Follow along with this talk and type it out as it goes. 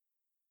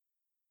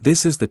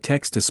This is the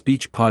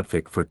text-to-speech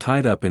podfic for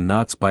Tied Up in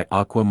Knots by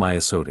Aqua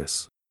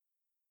Myosotis.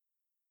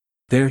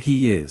 There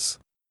he is.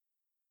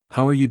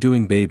 How are you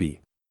doing,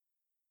 baby?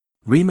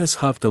 Remus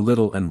huffed a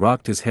little and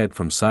rocked his head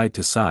from side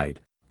to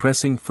side,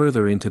 pressing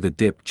further into the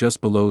dip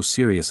just below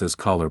Sirius's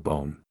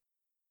collarbone.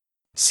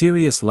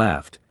 Sirius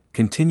laughed,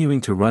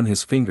 continuing to run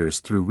his fingers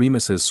through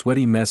Remus's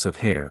sweaty mess of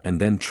hair and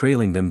then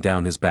trailing them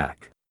down his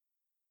back.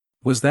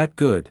 Was that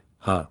good,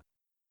 huh?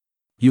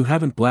 You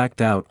haven't blacked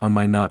out on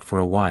my knot for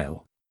a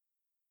while.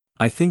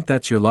 I think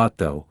that's your lot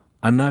though.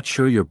 I'm not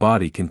sure your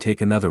body can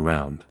take another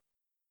round.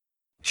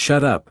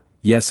 Shut up,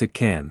 yes it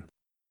can.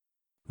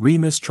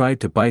 Remus tried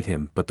to bite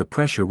him but the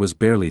pressure was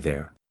barely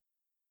there.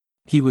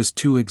 He was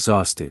too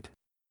exhausted.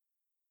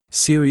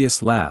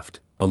 Sirius laughed,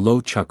 a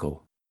low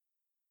chuckle.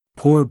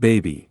 Poor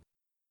baby.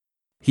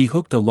 He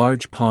hooked a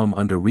large palm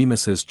under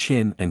Remus's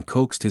chin and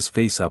coaxed his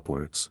face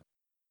upwards.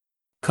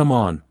 Come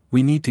on,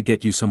 we need to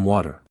get you some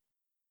water.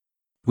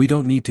 We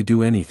don't need to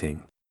do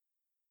anything.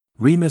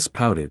 Remus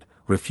pouted,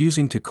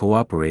 refusing to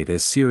cooperate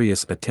as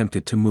Sirius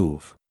attempted to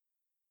move.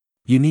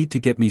 You need to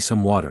get me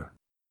some water.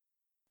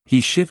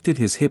 He shifted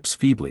his hips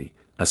feebly,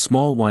 a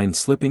small whine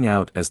slipping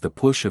out as the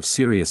push of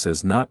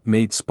Sirius's knot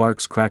made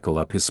sparks crackle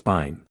up his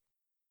spine.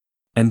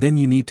 And then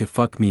you need to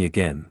fuck me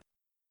again.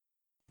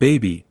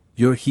 Baby,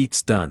 your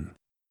heat's done.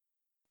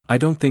 I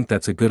don't think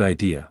that's a good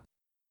idea.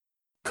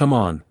 Come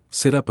on,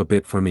 sit up a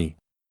bit for me.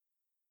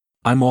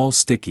 I'm all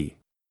sticky.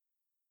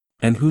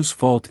 And whose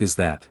fault is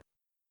that?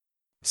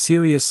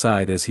 Sirius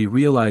sighed as he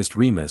realized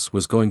Remus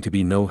was going to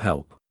be no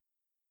help.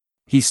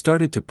 He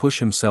started to push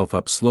himself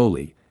up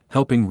slowly,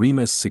 helping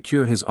Remus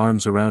secure his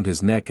arms around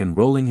his neck and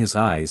rolling his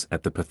eyes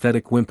at the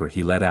pathetic whimper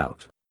he let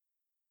out.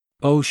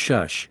 Oh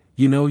shush,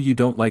 you know you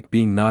don't like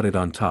being knotted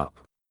on top.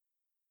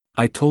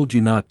 I told you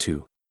not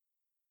to.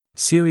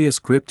 Sirius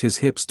gripped his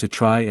hips to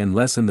try and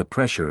lessen the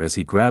pressure as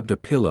he grabbed a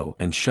pillow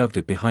and shoved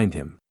it behind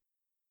him.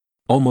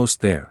 Almost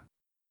there.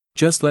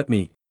 Just let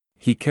me.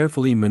 He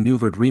carefully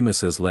maneuvered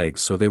Remus's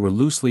legs so they were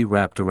loosely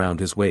wrapped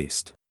around his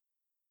waist.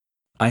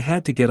 I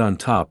had to get on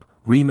top,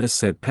 Remus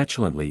said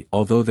petulantly,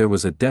 although there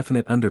was a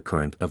definite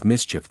undercurrent of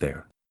mischief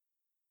there.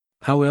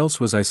 How else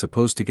was I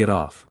supposed to get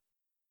off?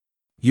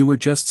 You were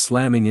just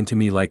slamming into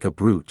me like a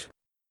brute.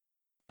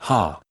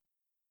 Ha!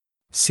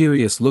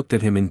 Sirius looked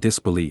at him in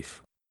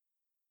disbelief.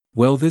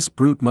 Well, this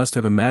brute must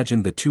have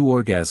imagined the 2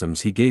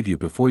 orgasms he gave you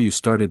before you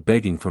started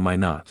begging for my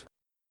knot.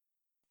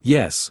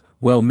 Yes,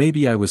 well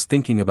maybe I was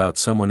thinking about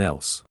someone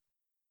else.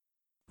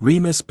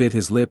 Remus bit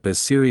his lip as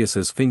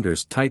Sirius's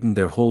fingers tightened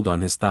their hold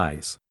on his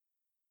thighs.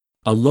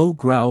 A low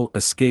growl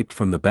escaped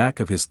from the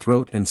back of his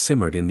throat and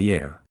simmered in the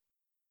air.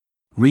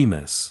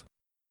 Remus.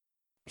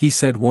 He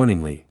said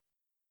warningly.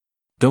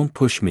 Don't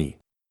push me.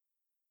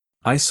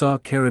 I saw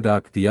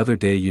Caradoc the other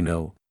day, you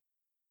know.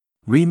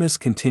 Remus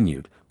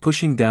continued,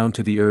 pushing down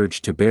to the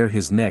urge to bare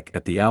his neck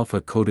at the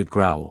alpha-coded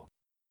growl.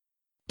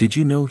 Did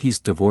you know he's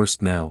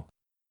divorced now?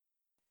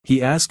 He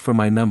asked for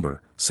my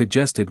number,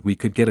 suggested we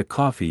could get a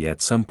coffee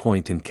at some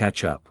point and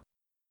catch up.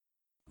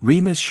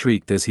 Remus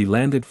shrieked as he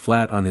landed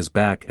flat on his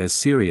back as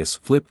Sirius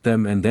flipped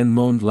them and then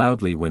moaned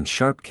loudly when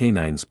sharp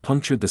canines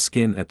punctured the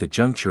skin at the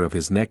juncture of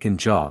his neck and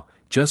jaw,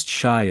 just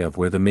shy of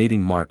where the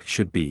mating mark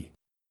should be.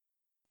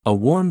 A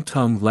warm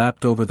tongue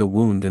lapped over the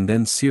wound and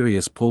then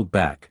Sirius pulled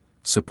back,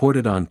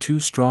 supported on 2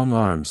 strong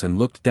arms and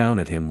looked down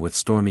at him with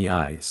stormy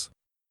eyes.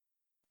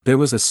 There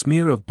was a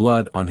smear of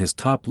blood on his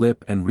top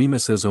lip and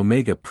Remus's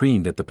omega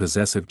preened at the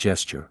possessive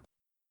gesture.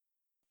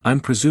 I'm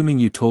presuming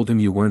you told him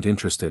you weren't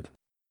interested.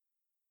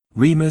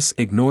 Remus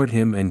ignored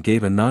him and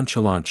gave a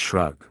nonchalant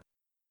shrug.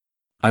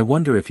 I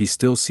wonder if he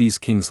still sees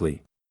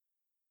Kingsley.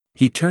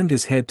 He turned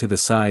his head to the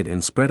side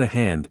and spread a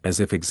hand as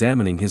if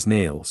examining his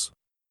nails.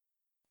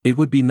 It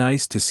would be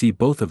nice to see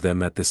both of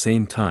them at the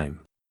same time.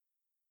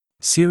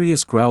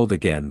 Sirius growled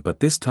again,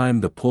 but this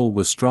time the pull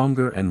was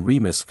stronger and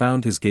Remus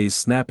found his gaze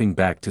snapping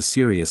back to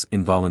Sirius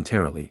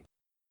involuntarily.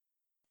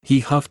 He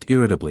huffed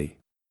irritably.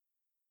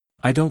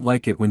 I don't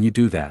like it when you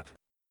do that.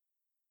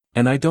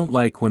 And I don't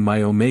like when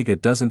my omega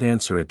doesn't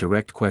answer a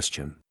direct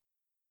question.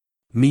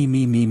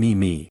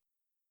 Me.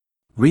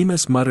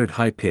 Remus muttered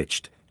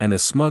high-pitched, and a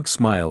smug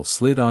smile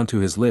slid onto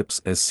his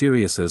lips as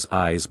Sirius's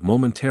eyes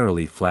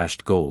momentarily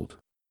flashed gold.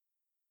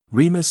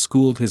 Remus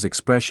schooled his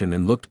expression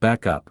and looked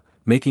back up,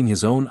 making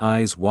his own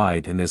eyes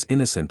wide and as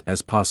innocent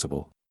as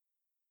possible.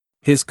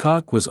 His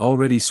cock was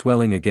already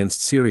swelling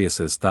against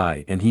Sirius's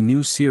thigh and he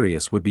knew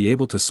Sirius would be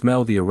able to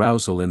smell the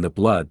arousal in the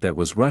blood that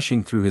was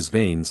rushing through his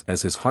veins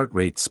as his heart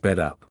rate sped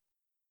up.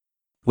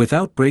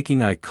 Without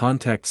breaking eye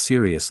contact,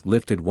 Sirius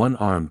lifted one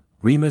arm.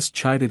 Remus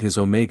chided his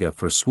omega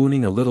for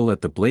swooning a little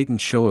at the blatant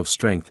show of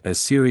strength as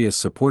Sirius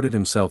supported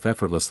himself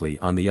effortlessly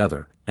on the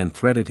other, and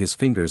threaded his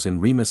fingers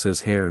in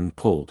Remus's hair and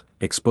pulled,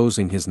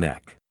 exposing his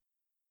neck.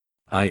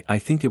 I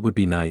think it would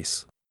be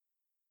nice.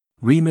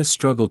 Remus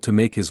struggled to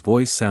make his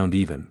voice sound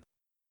even.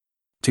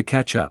 To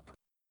catch up.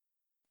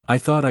 I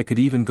thought I could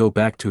even go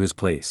back to his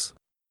place.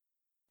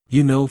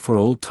 You know, for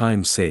old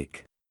time's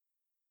sake.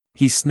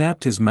 He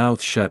snapped his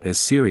mouth shut as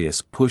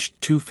Sirius pushed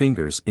 2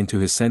 fingers into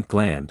his scent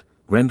gland,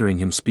 rendering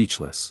him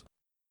speechless.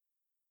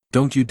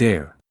 Don't you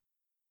dare.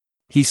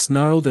 He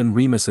snarled, and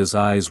Remus's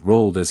eyes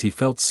rolled as he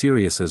felt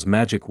Sirius's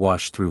magic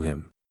wash through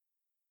him.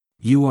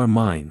 You are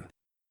mine.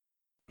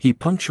 He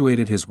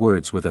punctuated his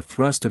words with a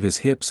thrust of his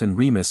hips, and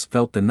Remus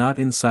felt the knot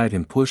inside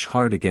him push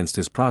hard against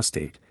his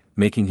prostate,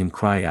 making him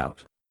cry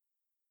out.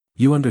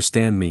 You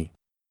understand me?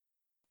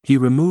 He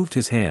removed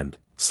his hand,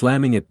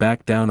 slamming it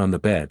back down on the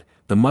bed,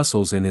 the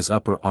muscles in his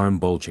upper arm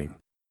bulging.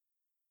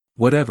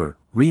 Whatever,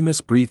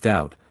 Remus breathed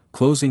out,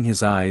 closing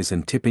his eyes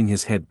and tipping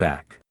his head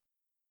back.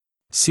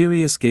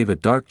 Sirius gave a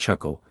dark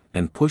chuckle,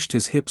 and pushed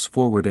his hips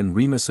forward, and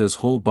Remus's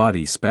whole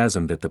body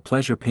spasmed at the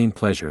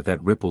pleasure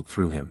that rippled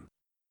through him.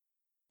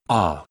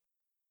 Ah!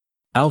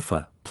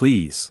 Alpha,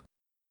 please.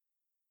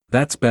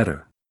 That's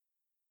better.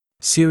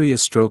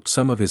 Sirius stroked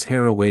some of his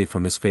hair away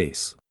from his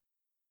face.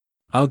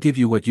 I'll give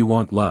you what you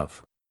want,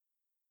 love.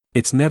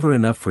 It's never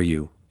enough for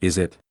you, is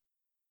it?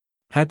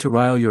 Had to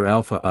rile your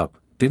alpha up,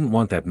 didn't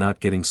want that knot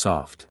getting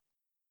soft.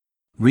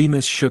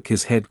 Remus shook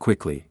his head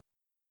quickly.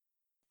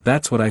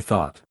 That's what I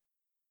thought.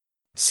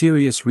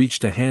 Sirius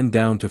reached a hand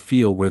down to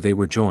feel where they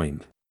were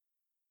joined.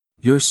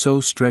 You're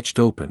so stretched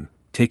open,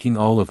 taking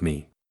all of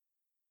me.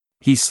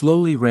 He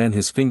slowly ran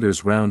his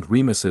fingers round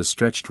Remus's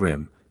stretched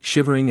rim,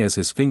 shivering as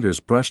his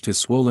fingers brushed his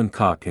swollen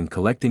cock and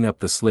collecting up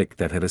the slick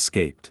that had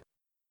escaped.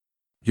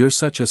 You're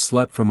such a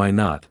slut for my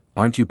knot,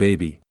 aren't you,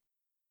 baby?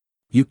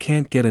 You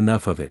can't get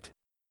enough of it.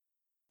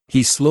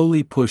 He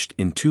slowly pushed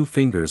in 2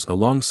 fingers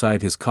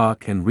alongside his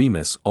cock, and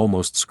Remus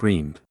almost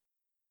screamed.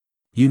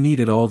 You need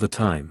it all the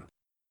time.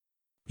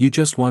 You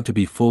just want to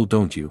be full,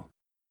 don't you?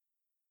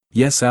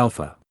 Yes,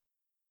 Alpha.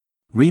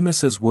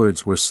 Remus's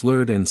words were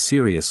slurred, and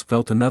Sirius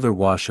felt another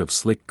wash of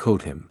slick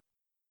coat him.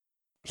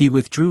 He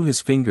withdrew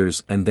his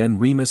fingers, and then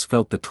Remus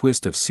felt the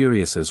twist of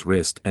Sirius's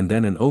wrist and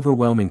then an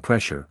overwhelming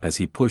pressure as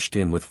he pushed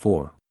in with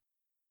 4.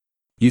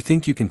 You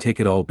think you can take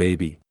it all,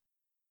 baby?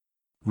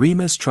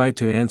 Remus tried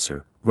to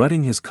answer,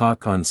 rutting his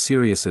cock on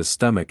Sirius's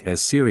stomach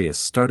as Sirius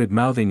started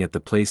mouthing at the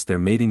place their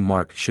mating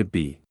mark should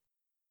be.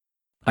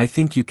 I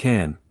think you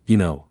can, you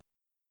know.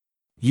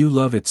 You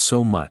love it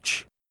so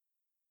much.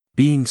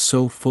 Being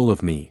so full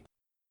of me.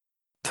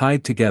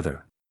 Tied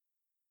together.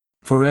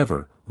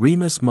 Forever,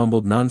 Remus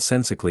mumbled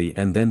nonsensically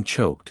and then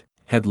choked,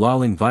 head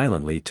lolling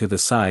violently to the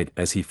side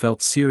as he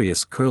felt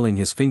Sirius curling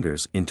his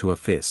fingers into a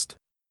fist.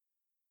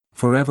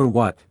 Forever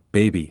what,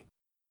 baby?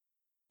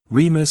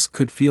 Remus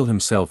could feel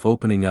himself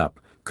opening up,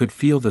 could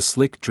feel the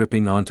slick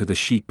dripping onto the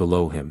sheet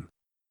below him.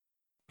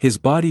 His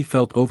body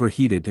felt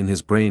overheated and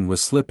his brain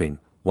was slipping,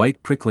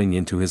 white prickling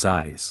into his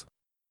eyes.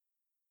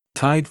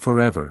 Tied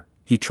forever,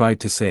 he tried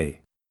to say.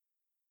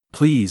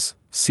 Please,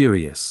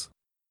 Sirius.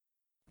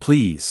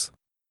 Please.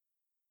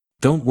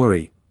 Don't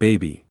worry,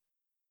 baby.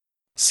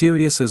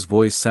 Sirius's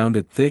voice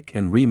sounded thick,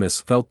 and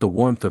Remus felt the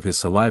warmth of his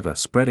saliva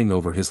spreading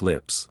over his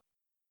lips.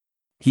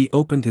 He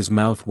opened his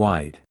mouth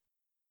wide.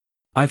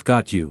 I've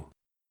got you.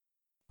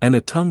 And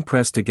a tongue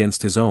pressed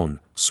against his own,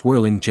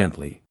 swirling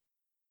gently.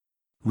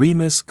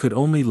 Remus could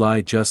only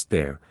lie just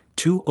there,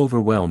 too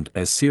overwhelmed,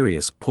 as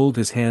Sirius pulled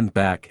his hand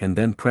back and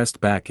then pressed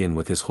back in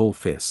with his whole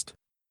fist.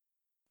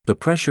 The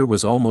pressure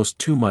was almost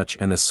too much,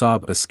 and a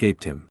sob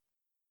escaped him.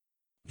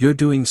 You're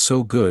doing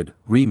so good,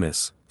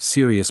 Remus,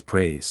 Sirius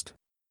praised.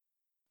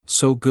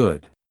 So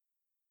good.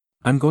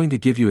 I'm going to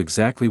give you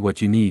exactly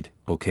what you need,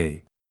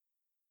 okay?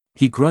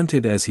 He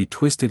grunted as he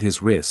twisted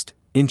his wrist,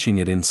 inching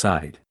it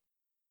inside.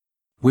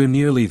 We're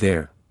nearly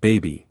there,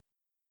 baby.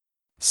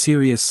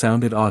 Sirius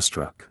sounded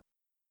awestruck.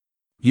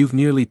 You've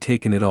nearly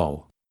taken it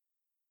all.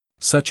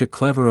 Such a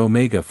clever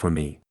Omega for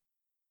me.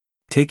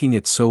 Taking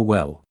it so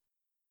well.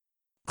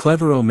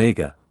 Clever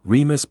Omega,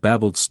 Remus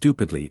babbled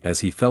stupidly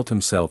as he felt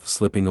himself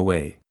slipping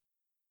away.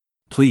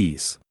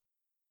 Please.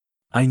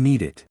 I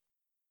need it.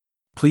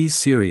 Please,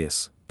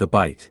 Sirius, the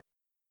bite.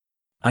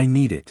 I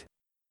need it.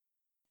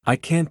 I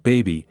can't,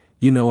 baby,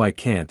 you know I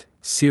can't,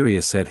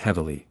 Sirius said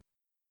heavily.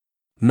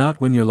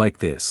 Not when you're like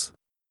this.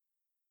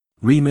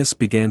 Remus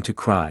began to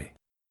cry.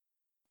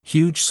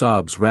 Huge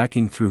sobs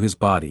racking through his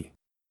body.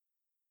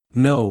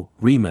 No,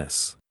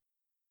 Remus.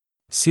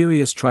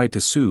 Sirius tried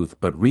to soothe,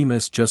 but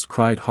Remus just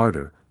cried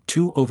harder,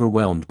 too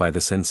overwhelmed by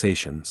the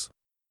sensations.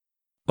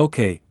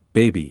 Okay,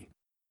 baby.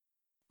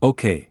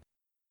 Okay.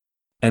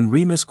 And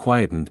Remus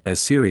quietened as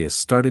Sirius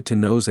started to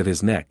nose at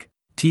his neck,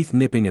 teeth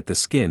nipping at the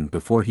skin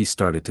before he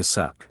started to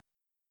suck.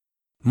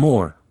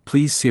 More,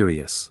 please,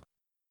 Sirius.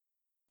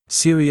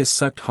 Sirius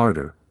sucked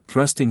harder,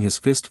 thrusting his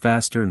fist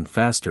faster and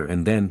faster,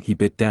 and then he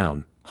bit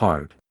down,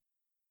 hard.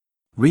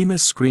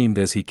 Remus screamed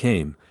as he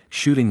came,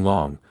 shooting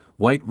long,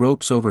 white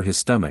ropes over his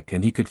stomach,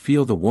 and he could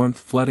feel the warmth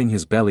flooding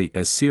his belly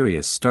as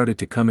Sirius started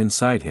to come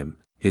inside him,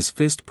 his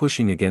fist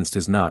pushing against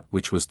his knot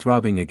which was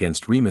throbbing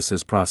against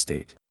Remus's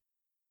prostate.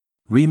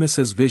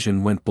 Remus's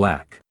vision went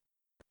black.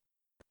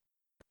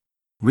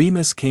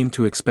 Remus came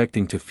to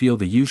expecting to feel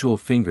the usual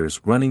fingers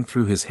running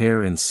through his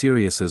hair and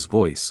Sirius's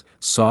voice,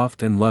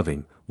 soft and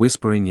loving,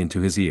 whispering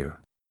into his ear.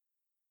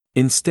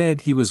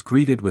 Instead he was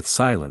greeted with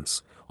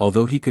silence,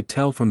 although he could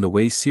tell from the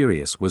way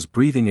Sirius was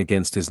breathing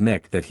against his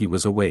neck that he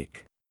was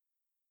awake.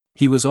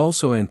 He was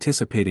also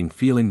anticipating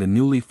feeling the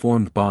newly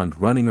formed bond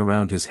running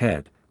around his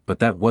head, but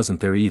that wasn't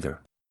there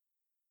either.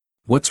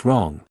 "What's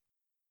wrong?"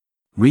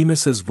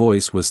 Remus's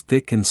voice was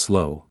thick and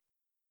slow.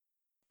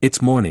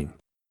 "It's morning."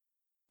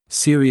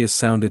 Sirius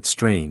sounded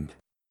strained.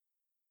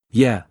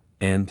 "Yeah,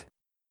 and?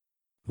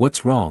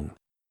 What's wrong?"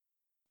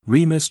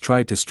 Remus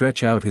tried to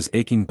stretch out his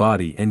aching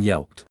body and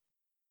yelped.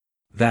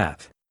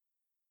 "That,"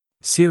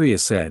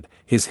 Sirius said,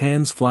 his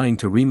hands flying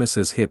to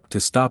Remus's hip to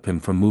stop him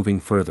from moving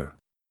further.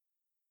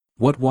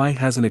 "What? Why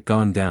hasn't it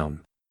gone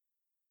down?"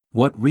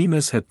 What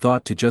Remus had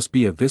thought to just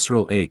be a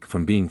visceral ache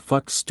from being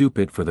fucked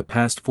stupid for the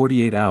past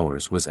 48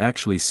 hours was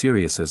actually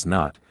Sirius's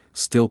knot,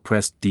 still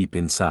pressed deep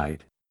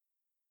inside.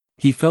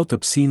 He felt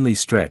obscenely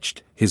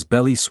stretched, his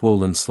belly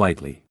swollen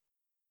slightly.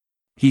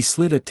 He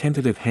slid a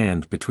tentative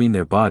hand between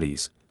their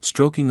bodies,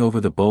 stroking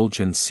over the bulge,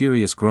 and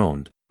Sirius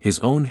groaned, his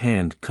own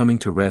hand coming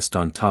to rest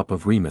on top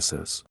of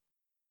Remus's.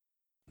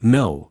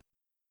 "No.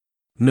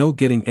 No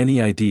getting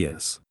any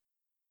ideas.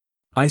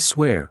 I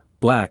swear,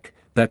 Black,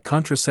 that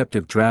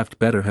contraceptive draft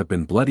better have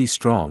been bloody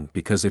strong,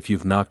 because if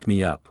you've knocked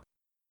me up."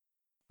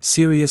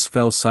 Sirius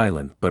fell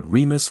silent, but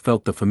Remus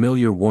felt the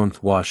familiar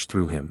warmth wash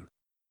through him.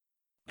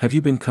 "Have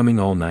you been coming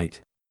all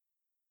night?"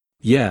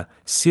 "Yeah,"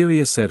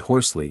 Sirius said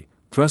hoarsely,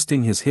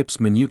 thrusting his hips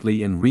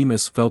minutely, and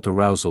Remus felt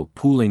arousal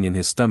pooling in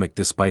his stomach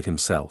despite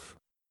himself.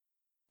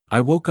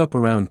 "I woke up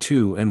around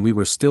 2 and we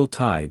were still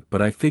tied,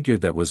 but I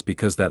figured that was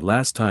because that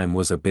last time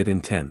was a bit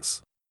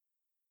intense.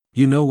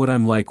 You know what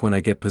I'm like when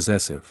I get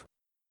possessive."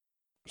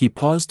 He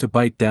paused to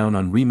bite down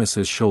on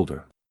Remus's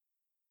shoulder.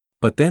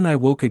 "But then I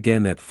woke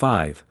again at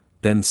 5,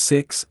 then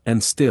 6,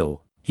 and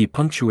still," he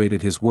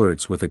punctuated his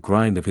words with a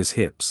grind of his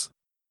hips.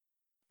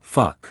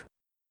 "Fuck.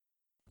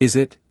 Is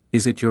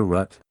it your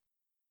rut?"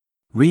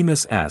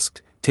 Remus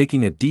asked,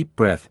 taking a deep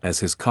breath as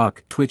his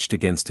cock twitched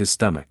against his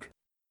stomach.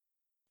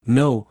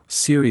 "No,"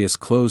 Sirius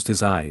closed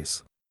his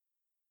eyes.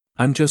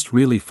 "I'm just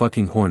really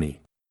fucking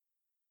horny.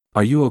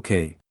 Are you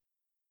okay?"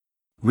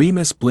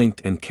 Remus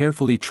blinked and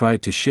carefully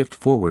tried to shift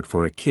forward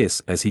for a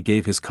kiss as he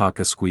gave his cock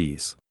a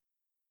squeeze.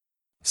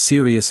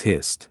 Sirius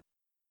hissed.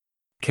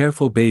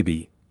 "Careful,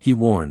 baby," he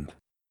warned.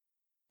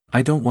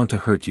 "I don't want to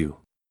hurt you."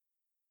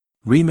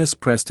 Remus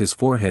pressed his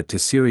forehead to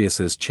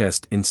Sirius's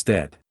chest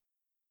instead.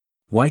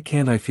 "Why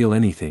can't I feel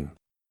anything?"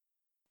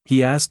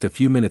 he asked a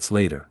few minutes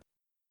later.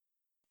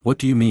 "What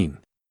do you mean?"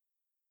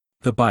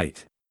 "The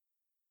bite.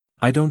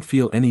 I don't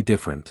feel any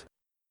different.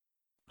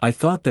 I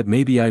thought that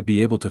maybe I'd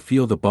be able to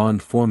feel the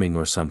bond forming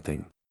or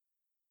something."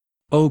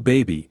 "Oh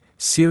baby,"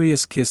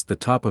 Sirius kissed the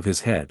top of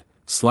his head,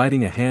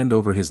 sliding a hand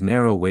over his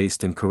narrow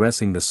waist and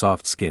caressing the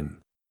soft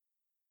skin.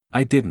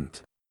 "I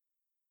didn't.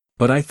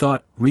 But I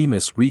thought,"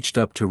 Remus reached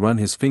up to run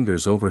his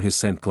fingers over his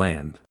scent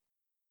gland.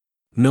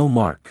 "No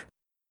mark."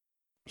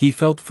 He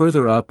felt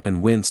further up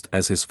and winced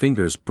as his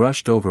fingers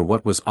brushed over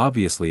what was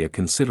obviously a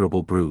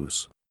considerable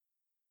bruise.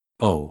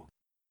 "Oh.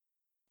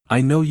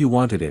 I know you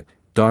wanted it,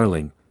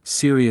 darling,"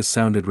 Sirius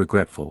sounded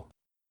regretful.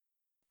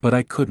 "But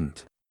I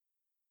couldn't.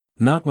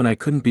 Not when I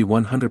couldn't be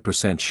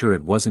 100% sure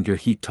it wasn't your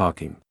heat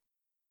talking."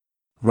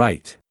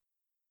 "Right,"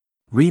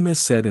 Remus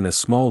said in a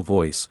small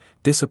voice,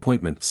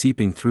 disappointment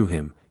seeping through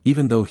him,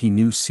 even though he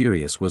knew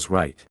Sirius was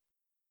right.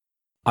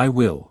 "I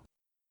will."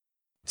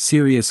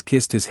 Sirius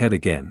kissed his head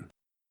again.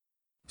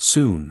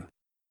 "Soon.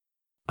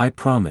 I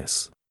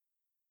promise."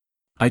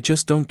 "I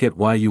just don't get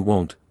why you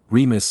won't,"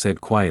 Remus said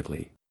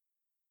quietly.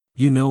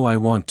 "You know I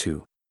want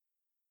to."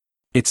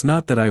 "It's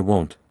not that I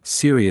won't,"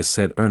 Sirius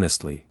said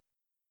earnestly.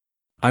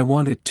 "I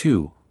want it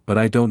too, but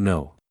I don't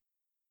know.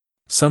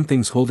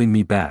 Something's holding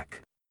me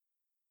back.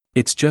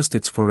 It's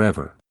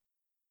forever.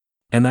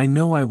 And I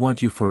know I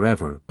want you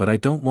forever, but I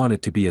don't want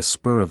it to be a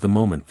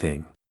spur-of-the-moment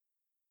thing.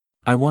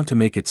 I want to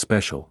make it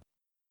special.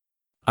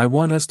 I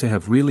want us to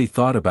have really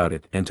thought about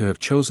it and to have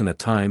chosen a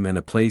time and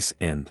a place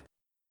and—"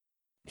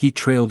 He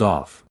trailed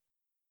off.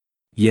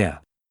 "Yeah."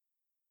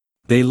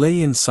 They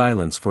lay in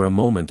silence for a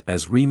moment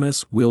as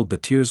Remus willed the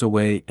tears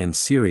away and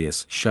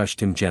Sirius shushed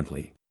him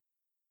gently.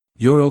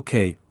 "You're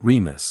okay,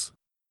 Remus.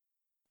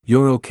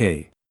 You're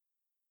okay.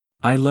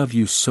 I love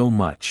you so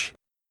much."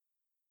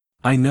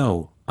 I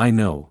know.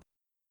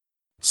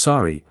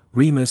 "Sorry,"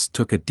 Remus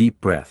took a deep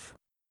breath.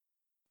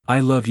 "I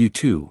love you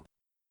too.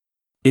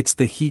 It's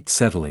the heat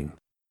settling."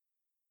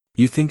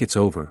 "You think it's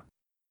over?"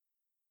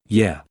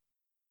 "Yeah.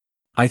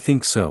 I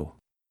think so."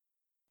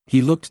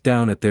 He looked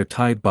down at their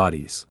tied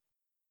bodies.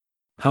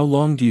 "How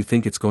long do you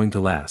think it's going to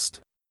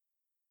last?"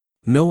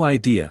 "No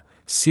idea,"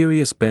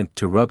 Sirius bent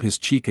to rub his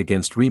cheek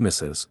against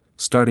Remus's,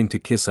 starting to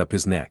kiss up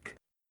his neck.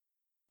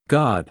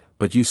 "God,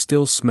 but you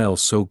still smell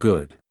so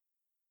good."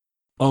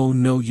 "Oh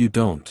no you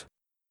don't."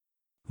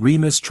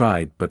 Remus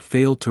tried but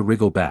failed to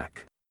wriggle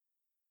back.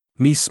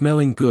 "Me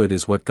smelling good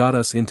is what got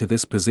us into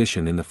this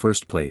position in the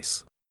first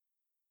place."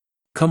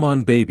 "Come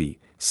on baby,"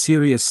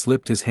 Sirius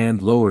slipped his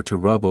hand lower to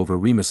rub over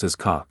Remus's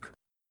cock.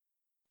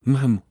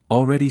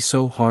 Already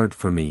so hard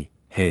for me,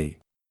 hey."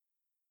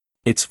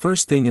 "It's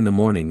first thing in the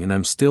morning and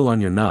I'm still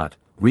on your knot,"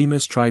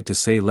 Remus tried to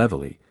say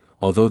levelly,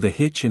 although the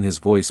hitch in his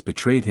voice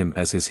betrayed him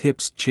as his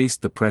hips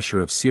chased the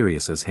pressure of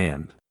Sirius's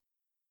hand.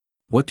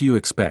 What do you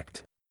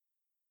expect?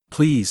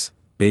 Please,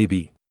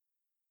 baby.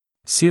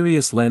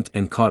 Sirius leant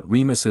and caught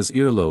Remus's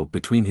earlobe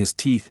between his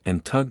teeth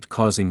and tugged,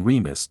 causing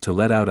Remus to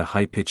let out a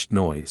high-pitched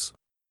noise.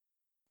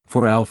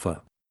 For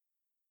Alpha.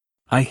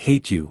 I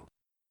hate you.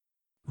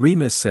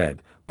 Remus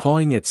said,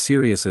 pawing at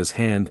Sirius's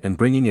hand and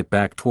bringing it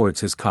back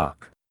towards his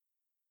cock.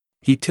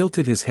 He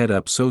tilted his head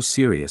up so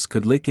Sirius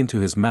could lick into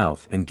his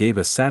mouth and gave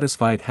a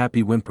satisfied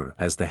happy whimper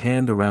as the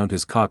hand around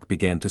his cock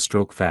began to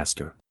stroke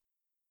faster.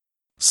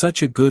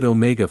 Such a good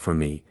omega for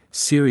me,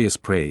 Sirius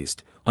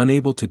praised,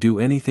 unable to do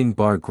anything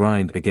bar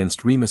grind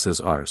against Remus's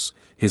arse,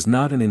 his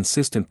not an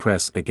insistent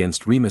press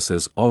against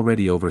Remus's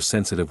already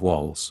oversensitive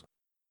walls.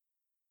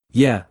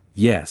 Yeah,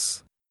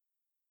 yes.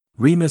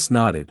 Remus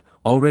nodded,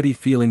 already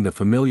feeling the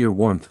familiar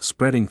warmth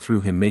spreading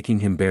through him,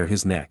 making him bare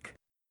his neck.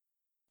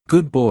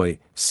 Good boy,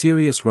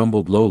 Sirius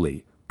rumbled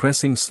lowly,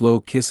 pressing slow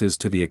kisses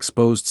to the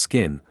exposed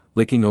skin,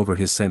 licking over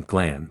his scent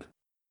gland.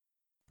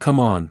 Come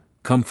on,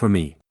 come for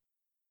me.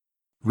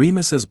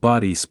 Remus's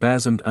body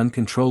spasmed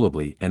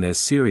uncontrollably, and as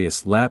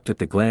Sirius lapped at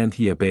the gland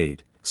he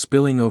obeyed,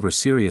 spilling over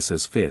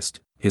Sirius's fist,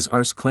 his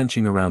arse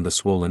clenching around the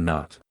swollen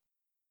knot.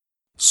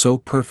 So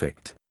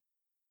perfect.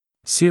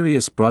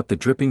 Sirius brought the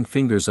dripping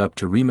fingers up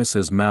to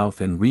Remus's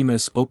mouth and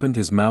Remus opened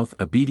his mouth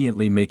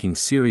obediently, making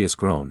Sirius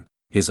groan,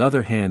 his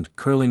other hand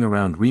curling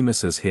around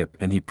Remus's hip,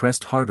 and he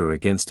pressed harder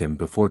against him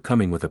before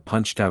coming with a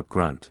punched-out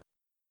grunt.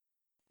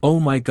 Oh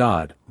my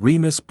God,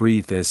 Remus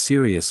breathed as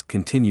Sirius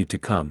continued to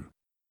come.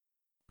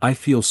 I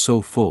feel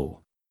so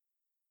full.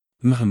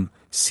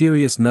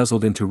 Sirius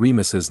nuzzled into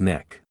Remus's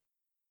neck.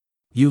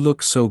 You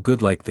look so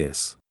good like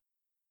this.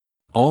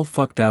 All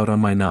fucked out on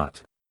my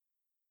knot.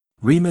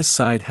 Remus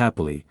sighed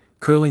happily,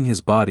 curling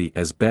his body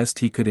as best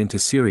he could into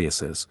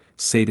Sirius's,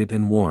 sated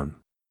and warm.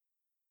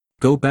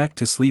 Go back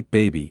to sleep,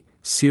 baby,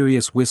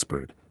 Sirius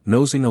whispered,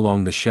 nosing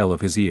along the shell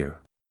of his ear.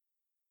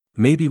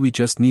 Maybe we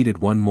just needed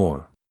one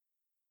more.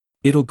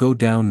 It'll go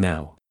down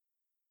now.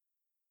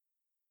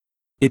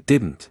 It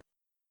didn't.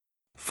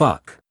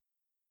 Fuck.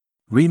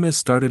 Remus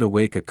started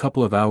awake a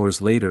couple of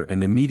hours later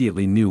and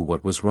immediately knew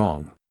what was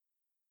wrong.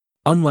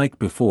 Unlike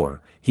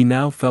before, he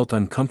now felt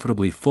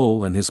uncomfortably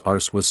full and his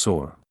arse was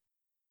sore.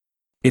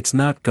 It's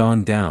not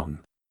gone down,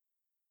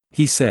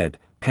 he said,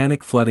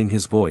 panic flooding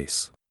his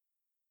voice.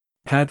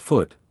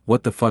 Padfoot,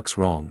 what the fuck's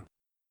wrong?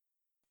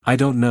 I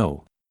don't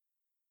know.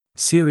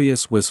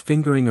 Sirius was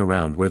fingering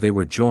around where they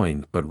were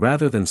joined, but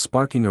rather than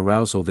sparking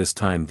arousal this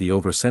time, the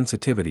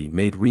oversensitivity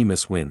made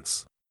Remus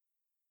wince.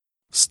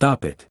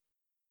 Stop it.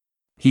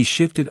 He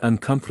shifted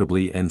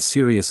uncomfortably and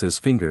Sirius's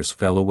fingers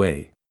fell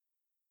away.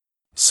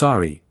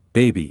 Sorry,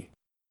 baby.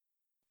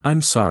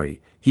 I'm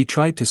sorry, he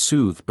tried to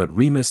soothe, but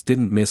Remus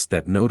didn't miss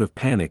that note of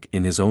panic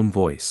in his own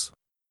voice.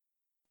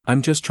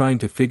 I'm just trying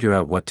to figure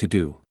out what to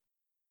do.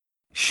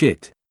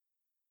 Shit.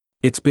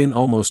 It's been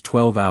almost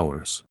 12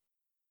 hours.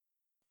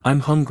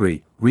 I'm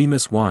hungry,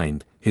 Remus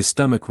whined, his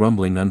stomach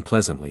rumbling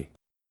unpleasantly.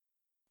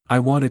 I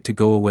want it to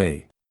go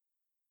away.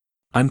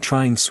 I'm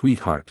trying,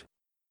 sweetheart.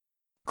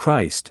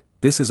 Christ,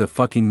 this is a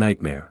fucking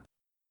nightmare.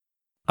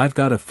 I've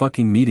got a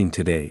fucking meeting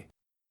today.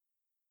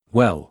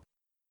 Well.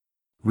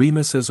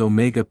 Remus's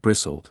omega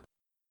bristled.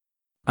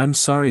 I'm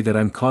sorry that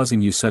I'm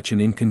causing you such an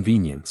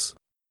inconvenience.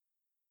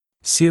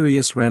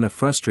 Sirius ran a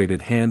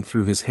frustrated hand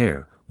through his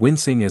hair,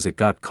 wincing as it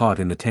got caught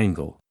in the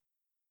tangle.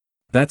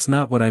 That's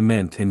not what I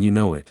meant, and you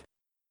know it.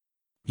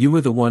 You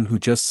were the one who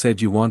just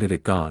said you wanted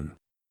it gone.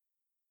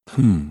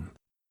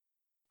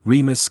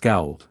 Remus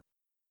scowled.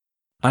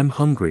 I'm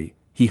hungry,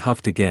 he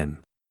huffed again.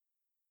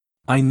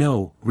 I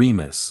know,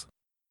 Remus.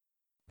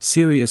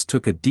 Sirius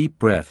took a deep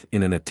breath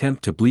in an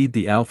attempt to bleed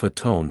the alpha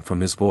tone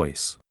from his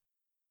voice.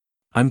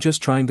 I'm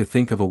just trying to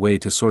think of a way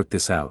to sort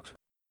this out.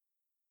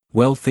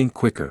 Well, think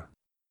quicker.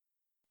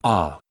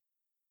 Ah.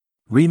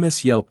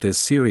 Remus yelped as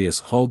Sirius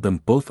hauled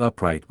them both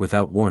upright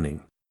without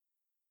warning.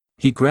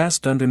 He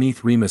grasped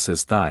underneath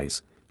Remus's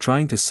thighs,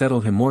 trying to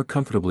settle him more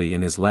comfortably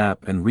in his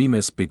lap, and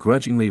Remus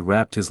begrudgingly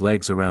wrapped his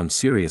legs around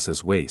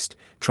Sirius's waist,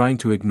 trying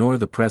to ignore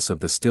the press of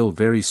the still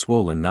very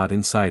swollen knot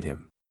inside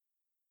him.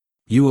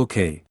 You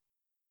okay?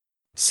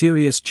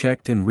 Sirius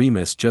checked and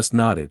Remus just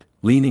nodded,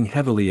 leaning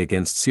heavily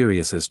against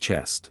Sirius's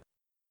chest.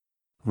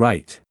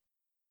 Right.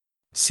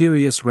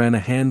 Sirius ran a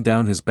hand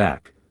down his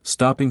back,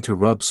 stopping to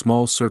rub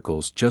small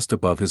circles just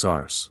above his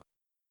arse.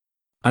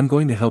 I'm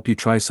going to help you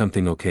try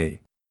something,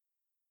 okay?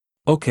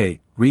 Okay,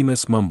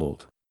 Remus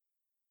mumbled.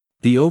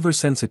 The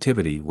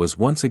oversensitivity was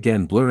once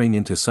again blurring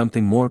into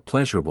something more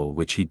pleasurable,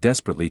 which he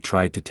desperately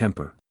tried to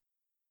temper.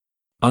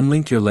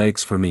 Unlink your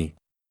legs for me.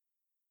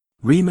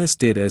 Remus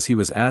did as he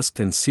was asked,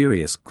 and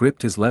Sirius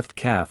gripped his left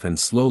calf and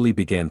slowly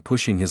began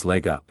pushing his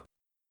leg up.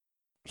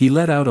 He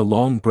let out a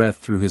long breath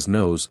through his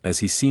nose as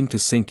he seemed to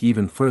sink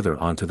even further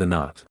onto the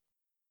knot.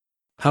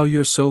 How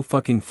you're so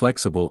fucking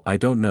flexible, I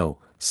don't know,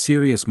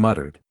 Sirius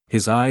muttered,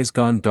 his eyes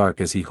gone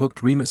dark as he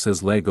hooked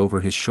Remus's leg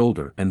over his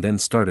shoulder and then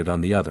started on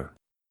the other.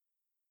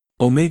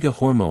 Omega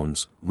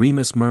hormones,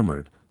 Remus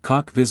murmured,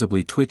 cock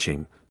visibly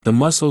twitching, the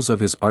muscles of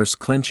his arse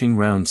clenching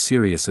round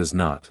Sirius's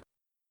knot.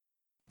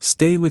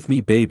 Stay with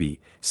me baby.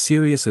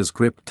 Sirius's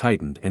grip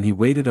tightened and he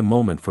waited a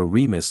moment for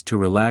Remus to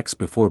relax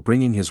before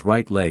bringing his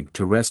right leg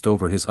to rest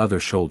over his other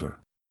shoulder.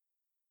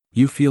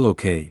 You feel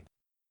okay?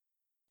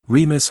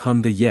 Remus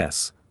hummed a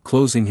yes,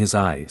 closing his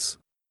eyes.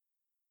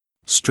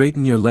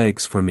 Straighten your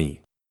legs for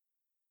me.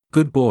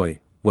 Good boy,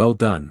 well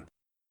done.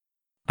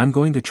 I'm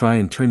going to try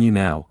and turn you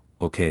now,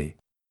 okay?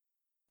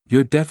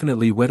 You're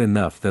definitely wet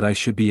enough that I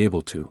should be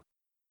able to.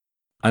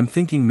 I'm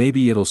thinking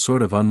maybe it'll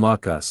sort of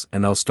unlock us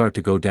and I'll start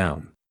to go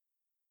down.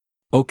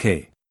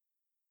 Okay.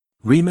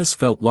 Remus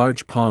felt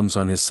large palms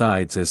on his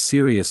sides as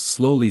Sirius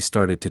slowly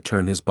started to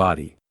turn his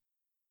body.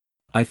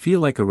 I feel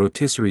like a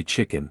rotisserie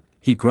chicken,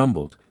 he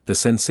grumbled, the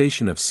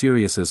sensation of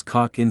Sirius's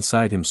cock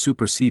inside him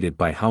superseded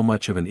by how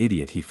much of an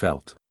idiot he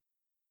felt.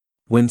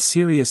 When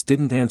Sirius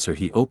didn't answer,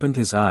 he opened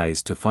his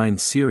eyes to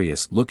find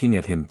Sirius looking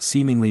at him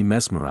seemingly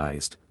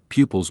mesmerized,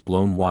 pupils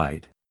blown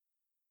wide.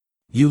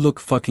 You look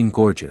fucking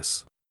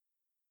gorgeous.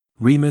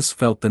 Remus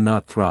felt the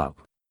knot throb.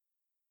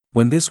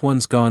 When this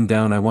one's gone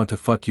down I want to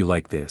fuck you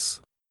like this.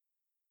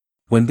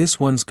 When this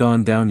one's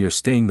gone down you're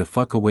staying the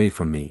fuck away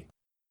from me.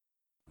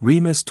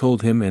 Remus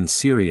told him and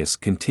Sirius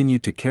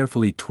continued to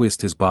carefully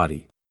twist his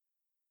body.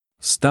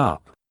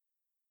 Stop.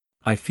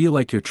 I feel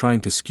like you're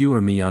trying to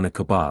skewer me on a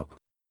kebab.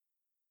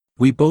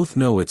 We both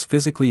know it's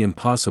physically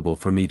impossible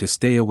for me to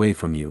stay away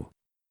from you.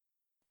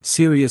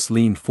 Sirius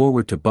leaned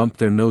forward to bump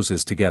their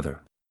noses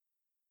together.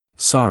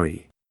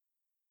 Sorry.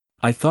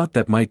 I thought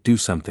that might do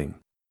something.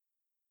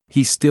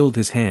 He stilled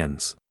his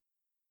hands.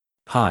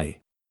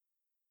 Hi.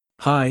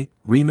 Hi,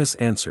 Remus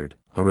answered,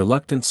 a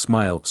reluctant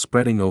smile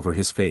spreading over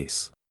his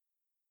face.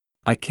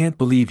 I can't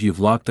believe you've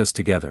locked us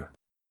together.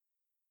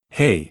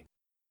 Hey.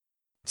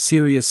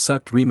 Sirius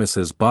sucked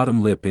Remus's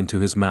bottom lip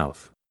into his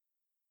mouth.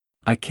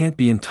 I can't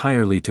be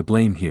entirely to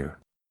blame here.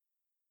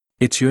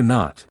 It's your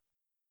knot.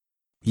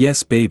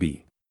 Yes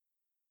baby.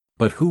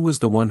 But who was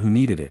the one who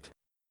needed it?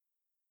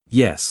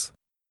 Yes.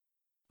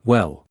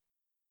 Well.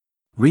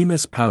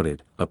 Remus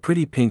pouted, a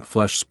pretty pink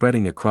flush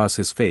spreading across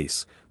his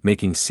face,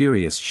 making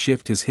Sirius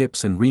shift his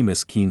hips and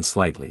Remus keen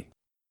slightly.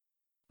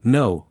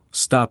 No,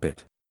 stop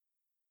it.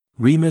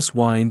 Remus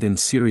whined and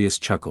Sirius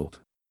chuckled.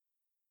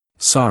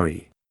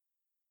 Sorry.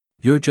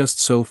 You're just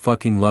so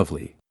fucking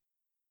lovely.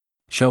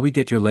 Shall we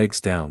get your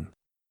legs down?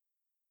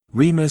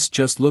 Remus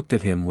just looked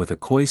at him with a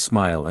coy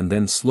smile and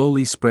then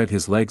slowly spread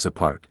his legs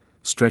apart,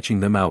 stretching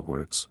them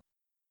outwards.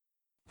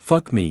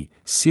 Fuck me,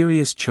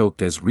 Sirius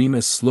choked as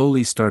Remus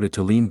slowly started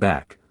to lean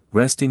back,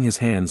 resting his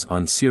hands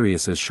on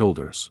Sirius's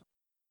shoulders.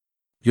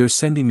 You're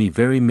sending me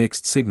very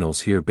mixed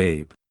signals here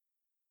babe.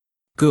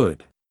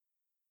 Good.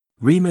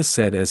 Remus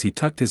said as he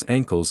tucked his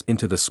ankles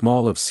into the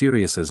small of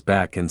Sirius's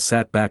back and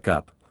sat back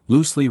up,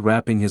 loosely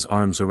wrapping his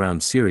arms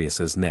around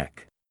Sirius's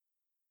neck.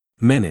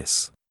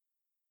 Menace.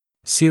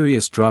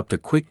 Sirius dropped a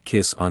quick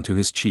kiss onto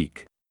his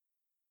cheek.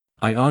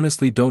 I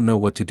honestly don't know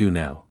what to do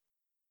now.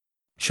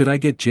 Should I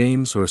get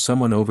James or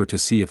someone over to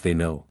see if they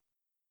know?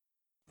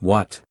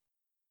 What?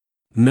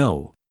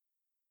 No.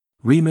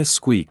 Remus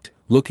squeaked,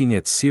 looking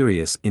at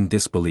Sirius in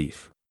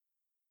disbelief.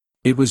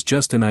 It was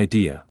just an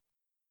idea.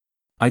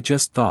 I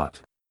just thought.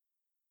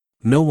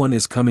 No one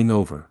is coming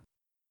over.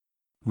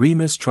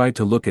 Remus tried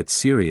to look at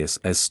Sirius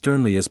as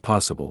sternly as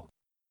possible.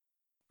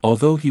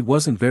 Although he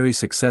wasn't very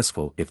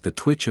successful if the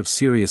twitch of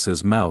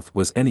Sirius's mouth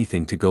was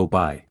anything to go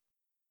by.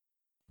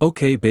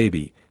 Okay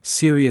baby,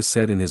 Sirius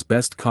said in his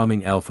best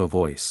calming alpha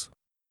voice.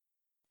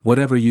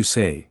 Whatever you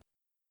say.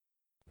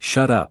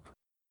 Shut up.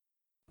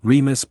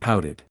 Remus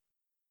pouted.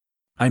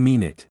 I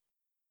mean it.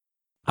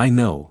 I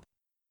know.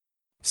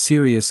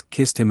 Sirius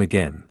kissed him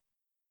again.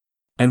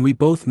 And we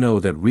both know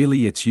that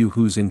really it's you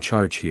who's in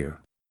charge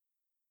here.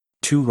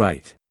 Too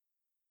right.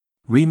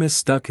 Remus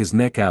stuck his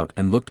neck out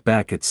and looked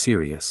back at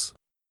Sirius.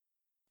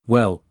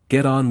 Well,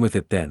 get on with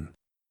it then.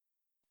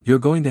 You're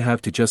going to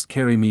have to just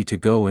carry me to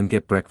go and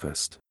get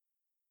breakfast.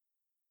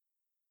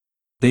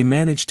 They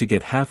managed to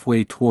get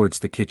halfway towards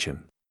the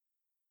kitchen.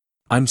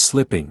 I'm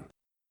slipping.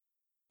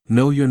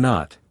 No you're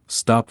not,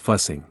 stop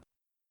fussing.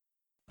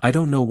 I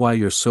don't know why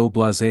you're so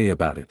blasé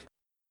about it.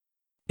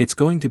 It's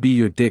going to be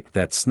your dick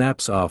that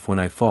snaps off when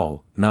I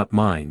fall, not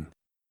mine.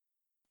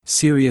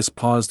 Sirius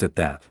paused at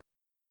that.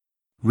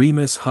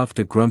 Remus huffed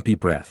a grumpy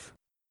breath.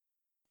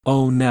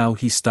 Oh now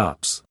he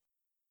stops.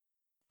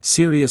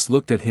 Sirius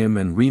looked at him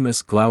and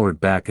Remus glowered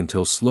back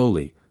until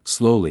slowly,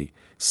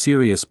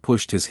 Sirius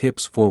pushed his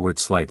hips forward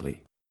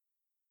slightly.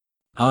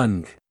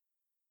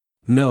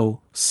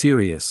 No,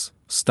 Sirius,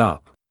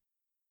 stop.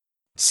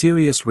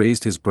 Sirius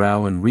raised his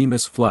brow and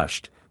Remus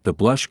flushed, the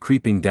blush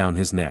creeping down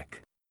his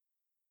neck.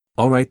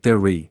 Alright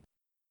there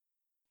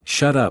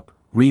Shut up,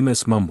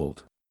 Remus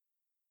mumbled.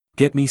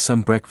 Get me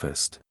some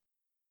breakfast.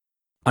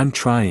 I'm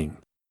trying.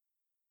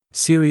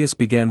 Sirius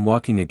began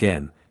walking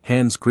again,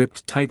 hands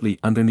gripped tightly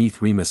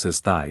underneath Remus's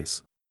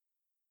thighs.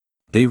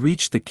 They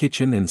reached the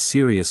kitchen and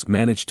Sirius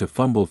managed to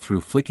fumble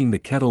through flicking the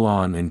kettle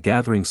on and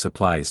gathering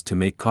supplies to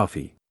make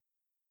coffee.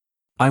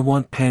 I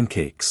want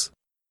pancakes.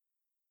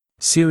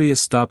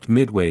 Sirius stopped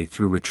midway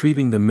through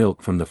retrieving the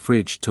milk from the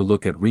fridge to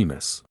look at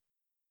Remus.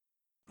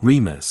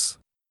 Remus.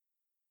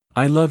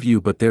 I love you,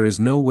 but there is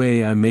no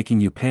way I'm making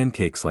you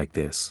pancakes like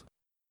this.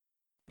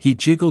 He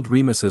jiggled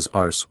Remus's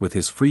arse with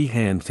his free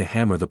hand to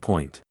hammer the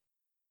point.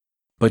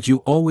 But you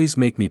always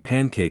make me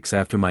pancakes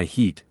after my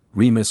heat,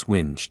 Remus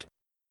whinged.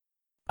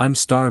 I'm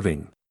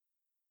starving.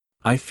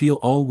 I feel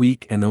all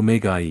weak and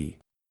omega-e.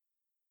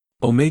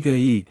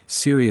 Omega-e,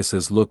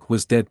 Sirius's look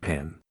was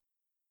deadpan.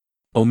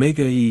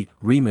 Omega-e,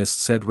 Remus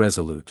said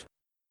resolute.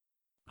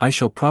 I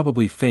shall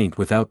probably faint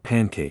without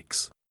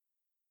pancakes.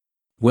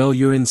 Well,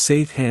 you're in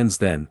safe hands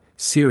then,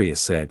 Sirius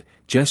said,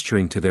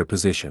 gesturing to their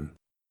position.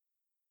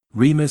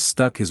 Remus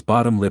stuck his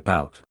bottom lip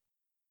out.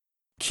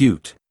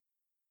 Cute.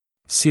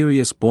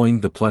 Sirius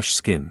boinged the plush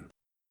skin.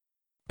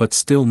 But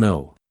still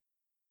no.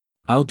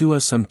 I'll do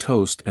us some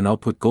toast and I'll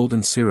put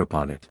golden syrup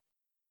on it.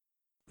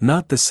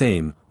 Not the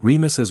same,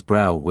 Remus's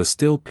brow was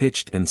still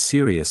pitched and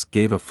Sirius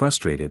gave a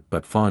frustrated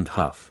but fond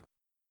huff.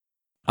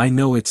 I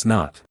know it's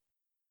not.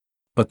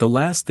 But the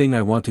last thing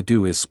I want to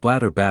do is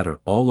splatter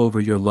batter all over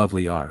your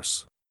lovely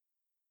arse.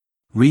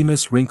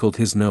 Remus wrinkled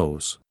his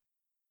nose.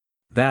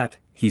 That,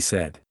 he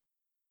said,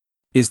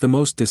 is the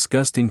most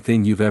disgusting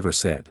thing you've ever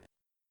said.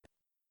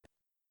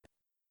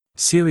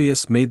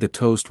 Sirius made the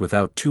toast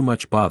without too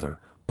much bother,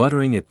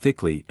 buttering it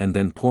thickly and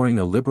then pouring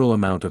a liberal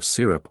amount of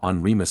syrup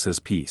on Remus's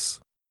piece.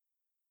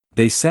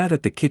 They sat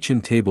at the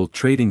kitchen table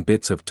trading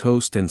bits of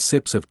toast and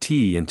sips of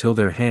tea until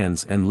their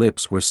hands and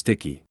lips were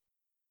sticky.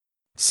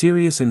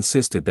 Sirius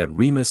insisted that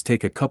Remus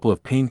take a couple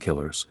of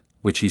painkillers,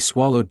 which he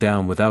swallowed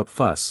down without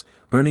fuss,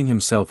 earning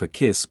himself a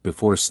kiss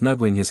before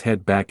snuggling his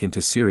head back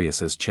into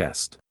Sirius's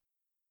chest.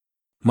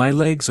 My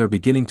legs are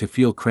beginning to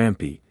feel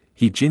crampy,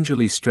 he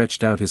gingerly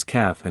stretched out his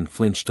calf and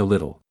flinched a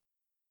little.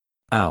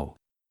 Ow.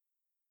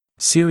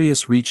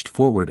 Sirius reached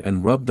forward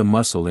and rubbed the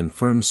muscle in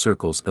firm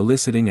circles,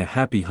 eliciting a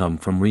happy hum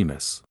from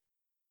Remus.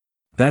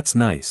 That's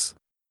nice.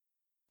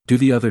 Do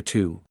the other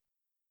two?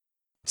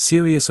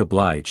 Sirius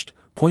obliged,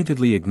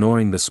 pointedly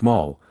ignoring the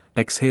small,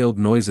 exhaled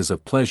noises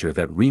of pleasure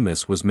that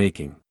Remus was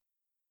making.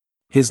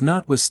 His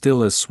knot was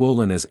still as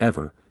swollen as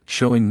ever,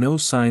 showing no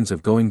signs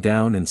of going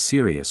down, and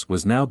Sirius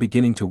was now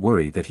beginning to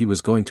worry that he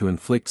was going to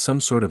inflict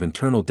some sort of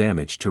internal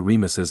damage to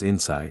Remus's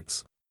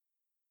insides.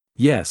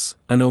 Yes,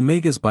 an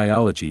Omega's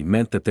biology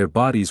meant that their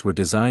bodies were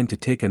designed to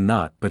take a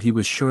knot, but he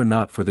was sure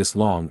not for this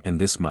long and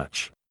this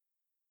much.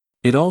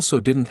 It also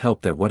didn't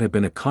help that what had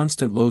been a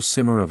constant low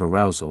simmer of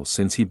arousal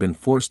since he'd been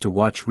forced to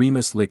watch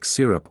Remus lick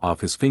syrup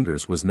off his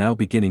fingers was now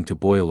beginning to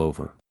boil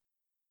over.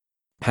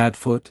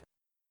 Padfoot?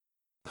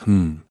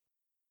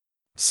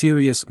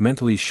 Sirius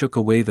mentally shook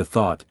away the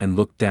thought and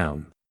looked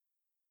down.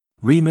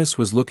 Remus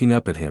was looking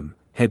up at him,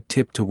 head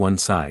tipped to one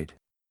side.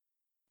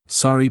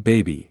 Sorry,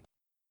 baby.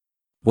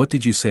 What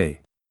did you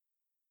say?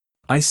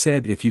 I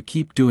said if you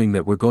keep doing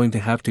that we're going to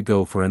have to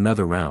go for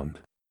another round.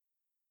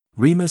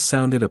 Remus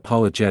sounded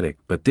apologetic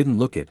but didn't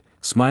look it,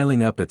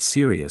 smiling up at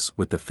Sirius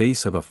with the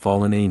face of a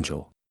fallen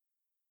angel.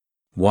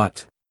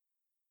 What?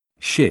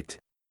 Shit.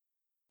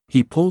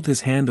 He pulled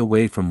his hand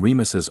away from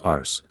Remus's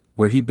arse,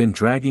 where he'd been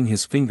dragging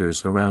his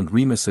fingers around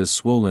Remus's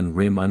swollen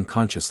rim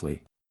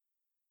unconsciously.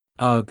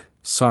 Ugh,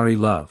 sorry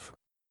love.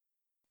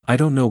 I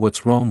don't know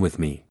what's wrong with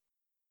me.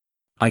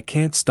 I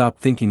can't stop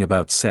thinking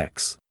about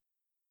sex.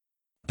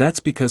 That's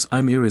because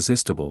I'm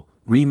irresistible,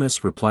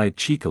 Remus replied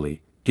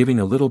cheekily, giving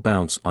a little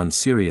bounce on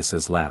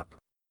Sirius's lap.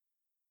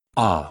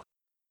 Ah!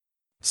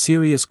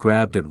 Sirius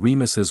grabbed at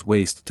Remus's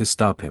waist to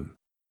stop him.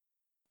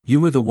 You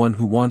were the one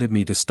who wanted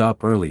me to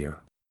stop earlier.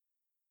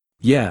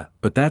 Yeah,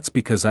 but that's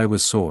because I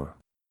was sore.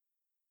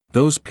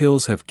 Those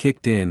pills have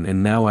kicked in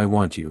and now I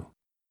want you.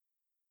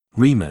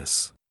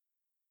 Remus.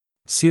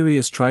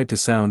 Sirius tried to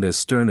sound as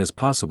stern as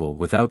possible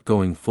without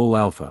going full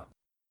alpha.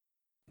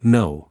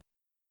 No.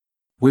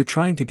 We're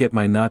trying to get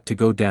my knot to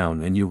go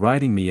down, and you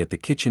riding me at the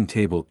kitchen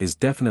table is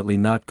definitely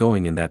not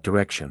going in that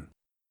direction.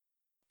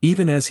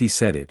 Even as he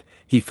said it,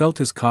 he felt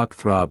his cock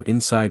throb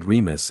inside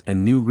Remus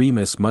and knew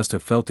Remus must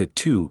have felt it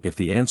too if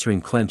the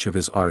answering clench of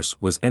his arse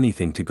was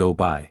anything to go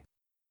by.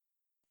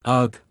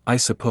 Ugh, I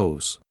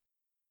suppose.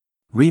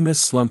 Remus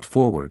slumped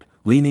forward,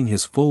 leaning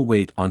his full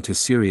weight onto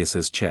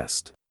Sirius's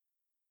chest.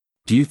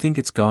 Do you think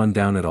it's gone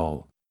down at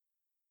all?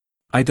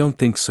 I don't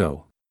think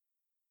so.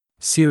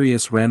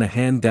 Sirius ran a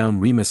hand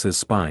down Remus's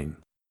spine.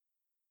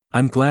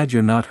 I'm glad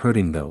you're not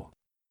hurting though.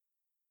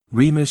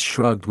 Remus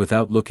shrugged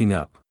without looking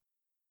up.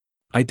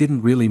 I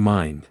didn't really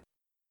mind.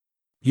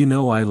 You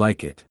know I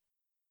like it.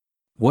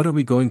 What are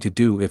we going to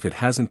do if it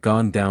hasn't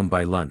gone down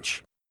by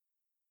lunch?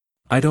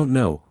 I don't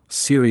know,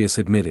 Sirius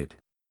admitted.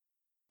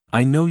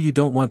 I know you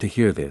don't want to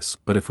hear this,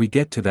 but if we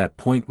get to that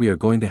point we are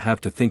going to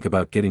have to think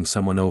about getting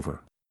someone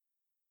over.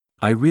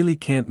 I really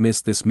can't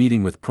miss this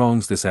meeting with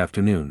Prongs this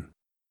afternoon.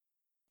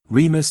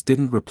 Remus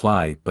didn't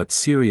reply, but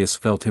Sirius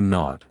felt him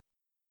nod.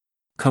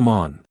 Come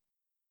on.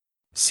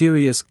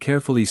 Sirius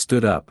carefully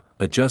stood up,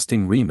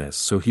 adjusting Remus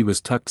so he was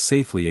tucked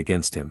safely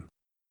against him.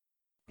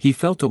 He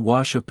felt a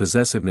wash of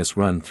possessiveness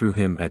run through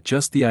him at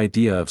just the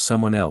idea of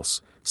someone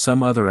else,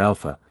 some other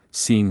alpha,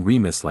 seeing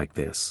Remus like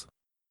this.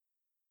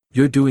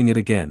 You're doing it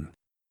again.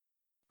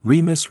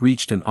 Remus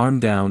reached an arm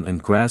down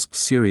and grasped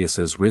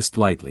Sirius's wrist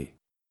lightly.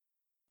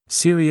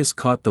 Sirius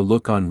caught the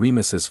look on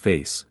Remus's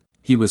face.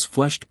 He was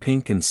flushed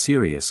pink and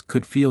Sirius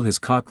could feel his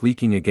cock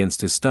leaking against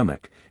his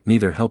stomach,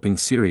 neither helping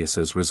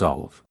Sirius's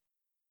resolve.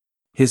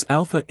 His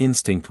alpha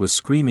instinct was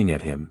screaming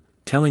at him,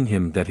 telling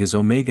him that his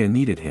omega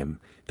needed him,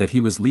 that he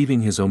was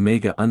leaving his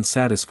omega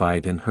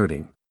unsatisfied and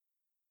hurting.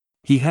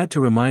 He had to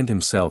remind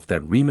himself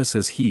that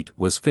Remus's heat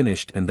was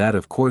finished and that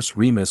of course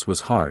Remus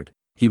was hard,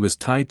 he was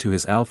tied to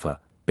his alpha,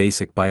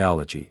 basic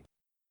biology.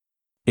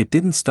 It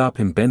didn't stop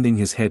him bending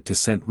his head to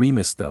scent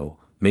Remus though,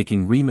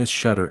 making Remus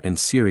shudder and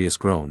Sirius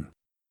groan.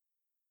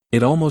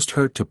 It almost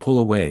hurt to pull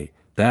away,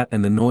 that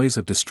and the noise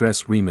of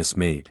distress Remus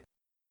made.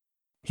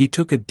 He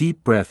took a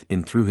deep breath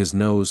in through his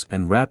nose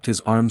and wrapped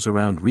his arms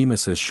around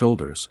Remus's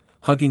shoulders,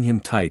 hugging him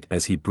tight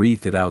as he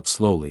breathed it out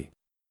slowly.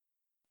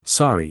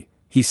 "Sorry,"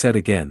 he said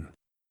again.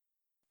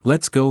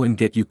 "Let's go and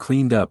get you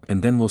cleaned up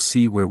and then we'll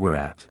see where we're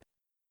at."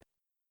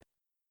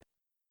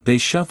 They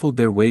shuffled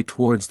their way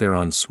towards their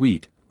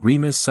ensuite,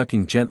 Remus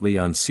sucking gently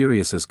on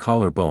Sirius's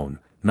collarbone,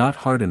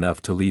 not hard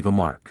enough to leave a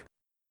mark.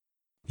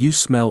 "You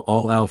smell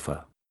all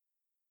alpha,"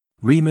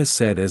 Remus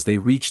said as they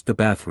reached the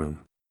bathroom.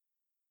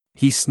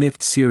 He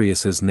sniffed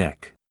Sirius's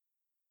neck.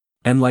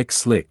 "And like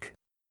slick."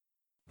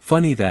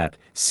 Funny that,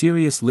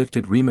 Sirius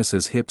lifted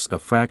Remus's hips a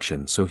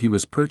fraction so he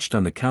was perched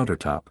on the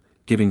countertop,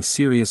 giving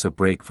Sirius a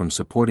break from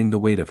supporting the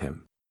weight of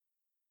him.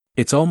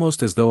 "It's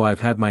almost as though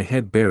I've had my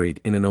head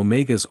buried in an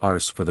omega's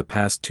arse for the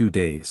past 2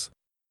 days."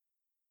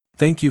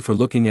 "Thank you for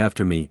looking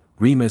after me,"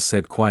 Remus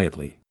said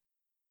quietly.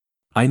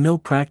 "I know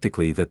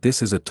practically that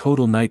this is a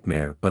total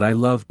nightmare but I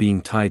love being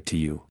tied to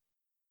you.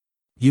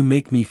 You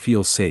make me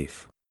feel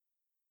safe."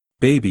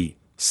 "Baby,"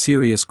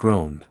 Sirius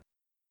groaned.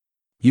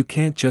 "You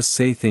can't just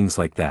say things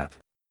like that."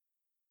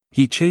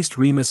 He chased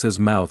Remus's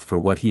mouth for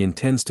what he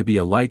intends to be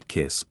a light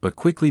kiss but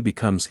quickly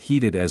becomes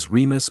heated as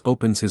Remus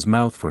opens his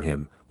mouth for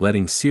him,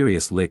 letting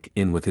Sirius lick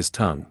in with his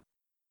tongue.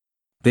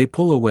 They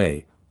pull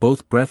away,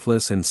 both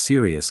breathless and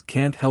Sirius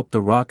can't help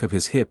the rock of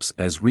his hips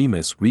as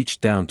Remus reached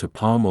down to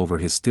palm over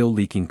his still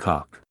leaking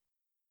cock.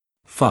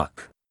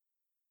 "Fuck.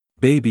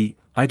 Baby,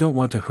 I don't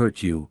want to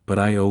hurt you but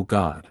oh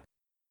God.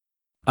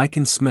 I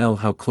can smell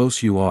how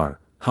close you are,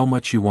 how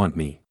much you want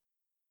me.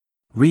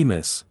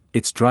 Remus,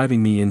 it's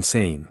driving me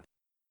insane."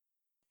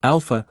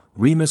 "Alpha,"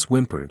 Remus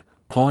whimpered,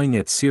 pawing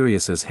at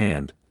Sirius's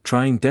hand,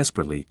 trying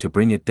desperately to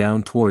bring it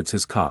down towards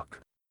his cock.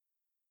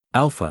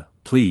 "Alpha,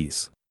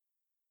 please."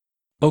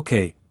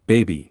 "Okay,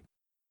 baby.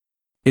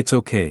 It's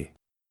okay.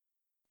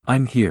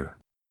 I'm here.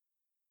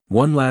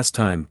 One last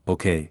time,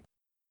 okay?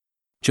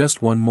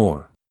 Just one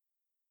more.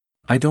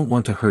 I don't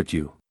want to hurt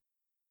you.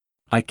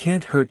 I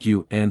can't hurt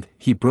you," and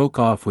he broke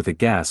off with a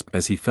gasp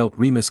as he felt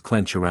Remus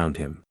clench around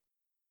him.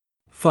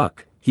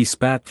 "Fuck," he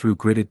spat through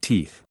gritted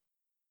teeth.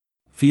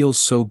 "Feels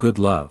so good,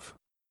 love.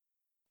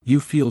 You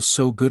feel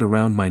so good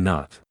around my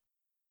knot.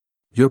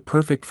 You're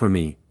perfect for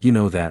me, you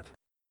know that.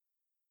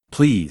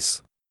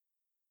 Please."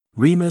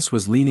 Remus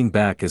was leaning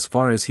back as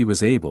far as he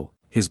was able,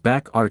 his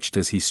back arched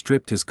as he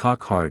stripped his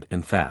cock hard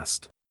and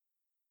fast.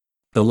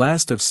 The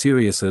last of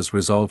Sirius's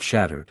resolve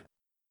shattered.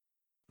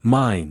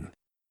 "Mine,"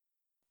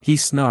 he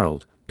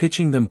snarled,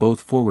 pitching them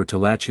both forward to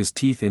latch his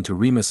teeth into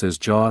Remus's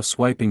jaw,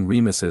 swiping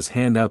Remus's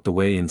hand out the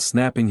way and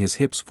snapping his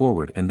hips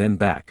forward and then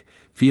back,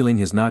 feeling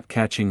his knot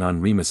catching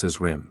on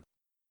Remus's rim.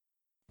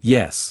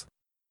 "Yes,"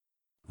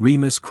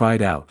 Remus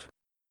cried out.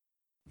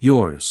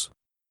 "Yours.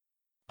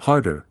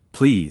 Harder,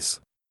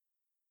 please.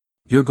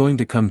 You're going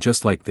to come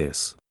just like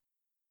this.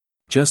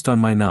 Just on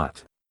my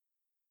knot."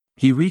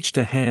 He reached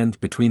a hand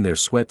between their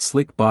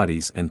sweat-slick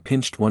bodies and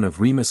pinched one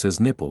of Remus's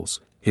nipples,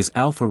 his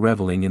alpha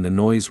reveling in the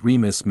noise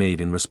Remus made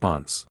in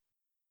response.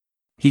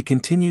 He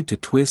continued to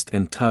twist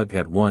and tug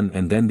at one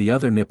and then the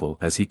other nipple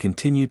as he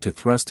continued to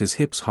thrust his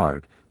hips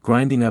hard,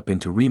 grinding up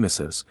into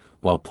Remus's,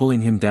 while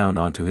pulling him down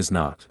onto his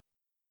knot.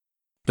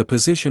 The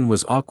position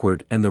was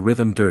awkward and the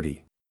rhythm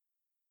dirty.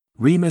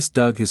 Remus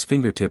dug his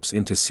fingertips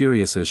into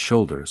Sirius's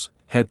shoulders,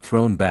 head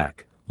thrown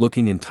back,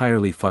 looking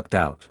entirely fucked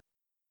out.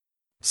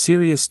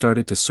 Sirius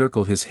started to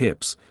circle his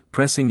hips,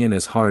 pressing in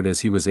as hard as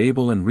he was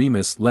able, and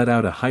Remus let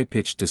out a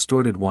high-pitched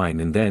distorted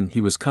whine, and then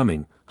he was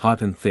coming,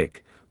 hot and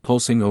thick,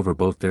 pulsing over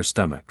both their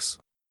stomachs.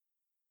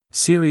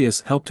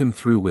 Sirius helped him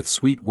through with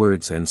sweet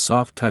words and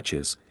soft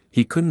touches.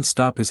 He couldn't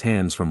stop his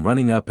hands from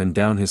running up and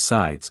down his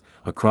sides,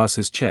 across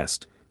his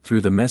chest,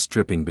 through the mess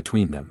dripping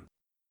between them.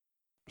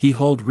 He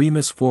hauled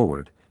Remus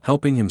forward,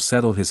 helping him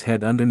settle his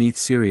head underneath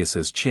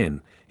Sirius's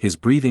chin, his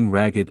breathing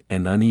ragged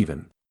and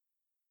uneven.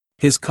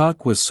 His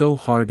cock was so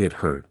hard it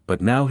hurt,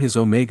 but now his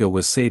omega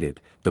was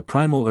sated, the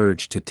primal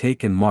urge to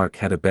take and mark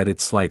had abated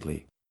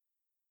slightly.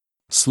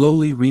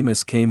 Slowly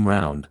Remus came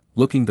round,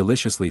 looking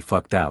deliciously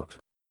fucked out.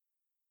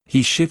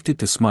 He shifted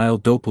to smile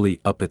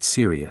dopily up at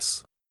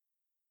Sirius.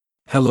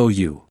 "Hello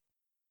you."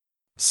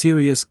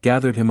 Sirius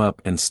gathered him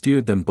up and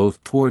steered them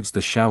both towards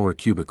the shower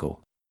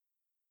cubicle.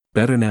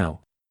 "Better now?"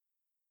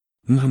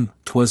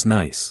 "'Twas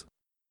nice."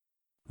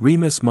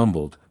 Remus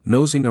mumbled,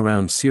 nosing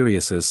around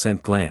Sirius's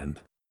scent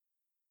gland.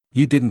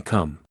 "You didn't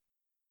come?"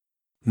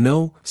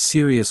 "No."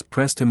 Sirius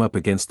pressed him up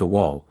against the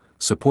wall,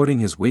 supporting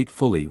his weight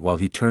fully while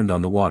he turned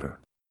on the water.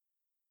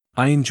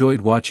 I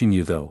enjoyed watching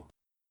you though.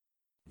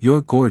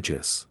 You're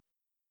gorgeous.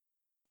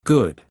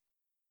 Good.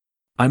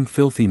 I'm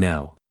filthy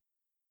now.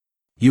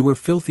 You were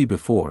filthy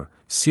before,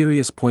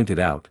 Sirius pointed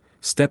out,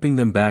 stepping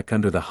them back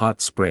under the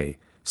hot spray,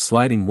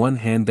 sliding one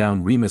hand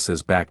down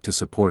Remus's back to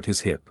support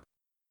his hip.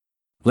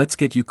 Let's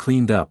get you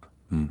cleaned up,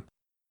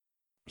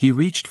 He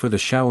reached for the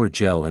shower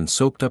gel and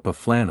soaked up a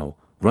flannel,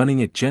 running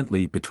it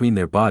gently between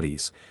their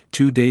bodies,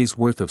 2 days'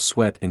 worth of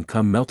sweat and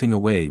cum melting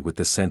away with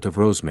the scent of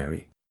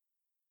rosemary.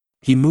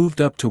 He moved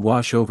up to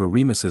wash over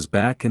Remus's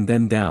back and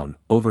then down,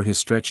 over his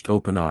stretched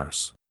open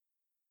arse.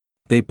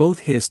 They both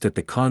hissed at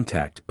the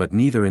contact but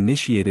neither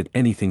initiated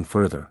anything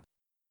further.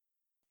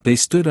 They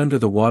stood under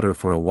the water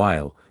for a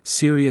while,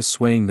 Sirius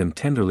swaying them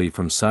tenderly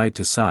from side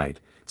to side,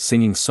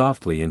 singing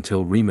softly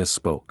until Remus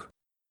spoke.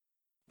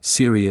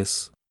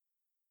 Sirius?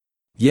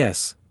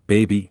 Yes,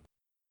 baby.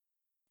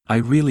 I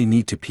really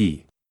need to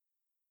pee.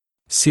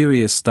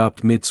 Sirius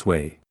stopped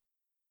mid-sway.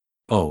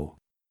 Oh.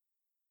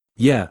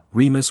 Yeah,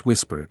 Remus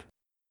whispered.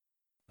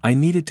 I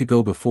needed to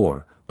go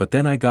before, but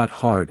then I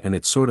got hard and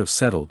it sort of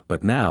settled,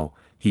 but now,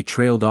 he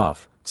trailed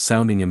off,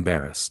 sounding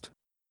embarrassed.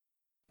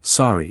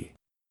 Sorry.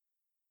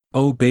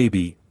 Oh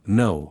baby,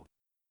 no.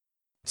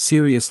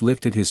 Sirius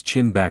lifted his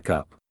chin back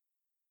up.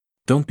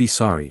 Don't be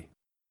sorry.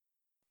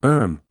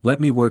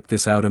 Let me work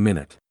this out a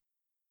minute.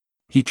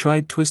 He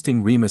tried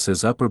twisting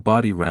Remus's upper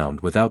body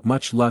round without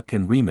much luck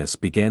and Remus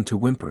began to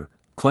whimper,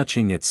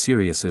 clutching at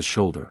Sirius's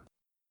shoulder.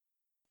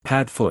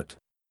 Pad foot.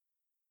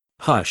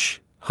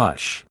 Hush,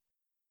 hush.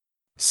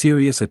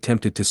 Sirius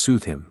attempted to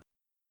soothe him.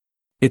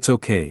 It's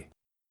okay.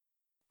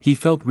 He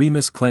felt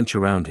Remus clench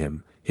around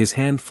him, his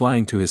hand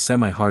flying to his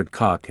semi-hard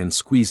cock and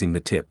squeezing the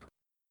tip.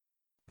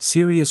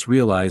 Sirius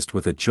realized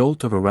with a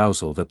jolt of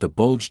arousal that the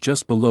bulge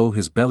just below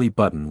his belly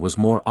button was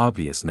more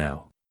obvious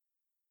now.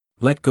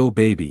 Let go,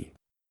 baby.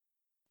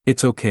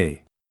 It's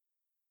okay.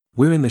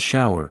 We're in the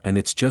shower and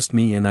it's just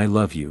me and I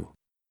love you.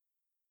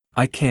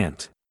 I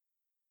can't.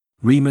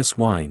 Remus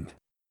whined.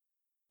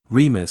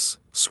 Remus,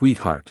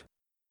 sweetheart.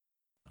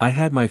 I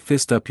had my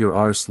fist up your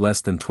arse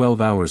less than 12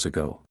 hours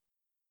ago.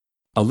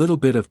 A little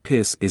bit of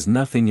piss is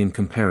nothing in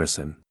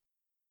comparison.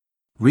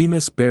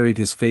 Remus buried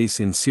his face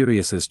in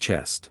Sirius's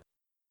chest.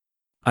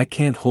 I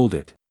can't hold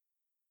it.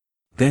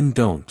 Then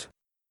don't.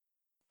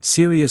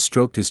 Sirius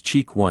stroked his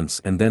cheek once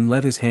and then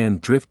let his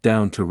hand drift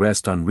down to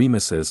rest on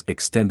Remus's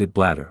extended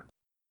bladder.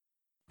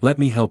 Let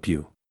me help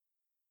you.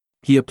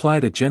 He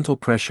applied a gentle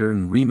pressure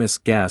and Remus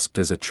gasped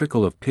as a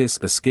trickle of piss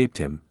escaped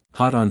him,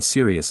 hot on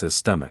Sirius's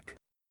stomach.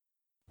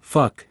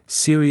 Fuck,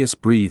 Sirius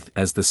breathed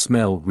as the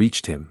smell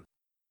reached him.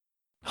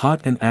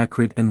 Hot and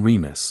acrid and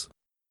Remus.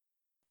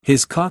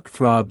 His cock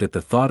throbbed at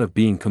the thought of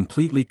being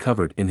completely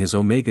covered in his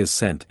Omega's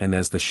scent and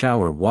as the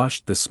shower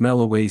washed the smell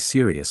away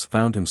Sirius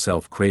found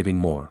himself craving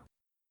more.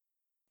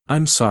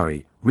 I'm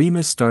sorry,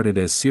 Remus started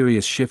as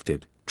Sirius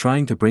shifted,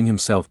 trying to bring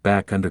himself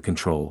back under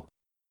control.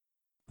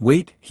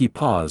 Wait, he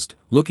paused,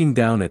 looking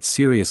down at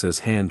Sirius's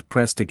hand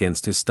pressed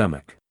against his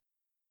stomach.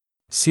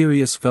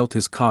 Sirius felt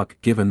his cock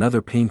give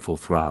another painful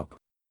throb.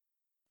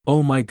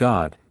 Oh my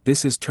god,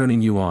 this is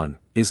turning you on,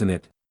 isn't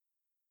it?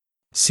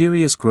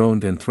 Sirius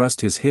groaned and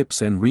thrust his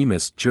hips and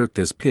Remus jerked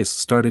as piss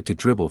started to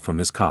dribble from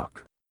his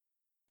cock.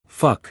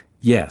 Fuck,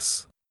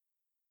 yes.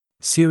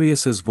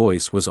 Sirius's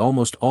voice was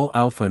almost all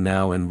alpha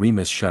now and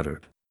Remus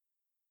shuddered.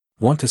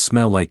 Want to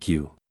smell like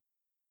you.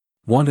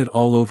 Want it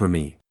all over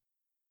me.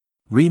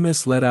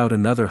 Remus let out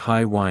another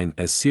high whine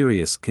as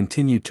Sirius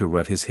continued to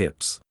rut his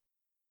hips.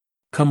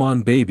 Come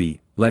on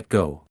baby, let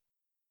go.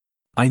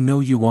 I know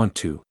you want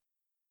to.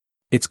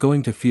 It's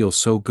going to feel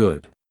so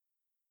good.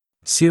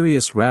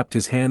 Sirius wrapped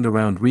his hand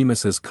around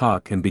Remus's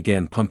cock and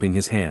began pumping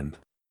his hand.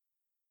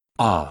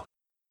 Ah!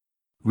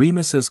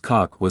 Remus's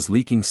cock was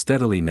leaking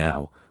steadily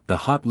now, the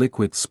hot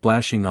liquid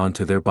splashing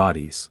onto their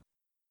bodies.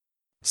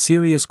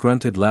 Sirius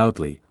grunted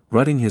loudly,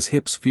 rutting his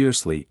hips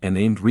fiercely and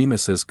aimed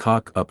Remus's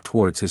cock up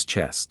towards his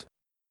chest.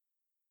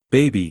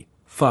 Baby,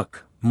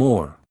 fuck,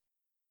 more.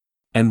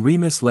 And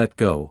Remus let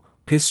go,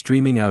 piss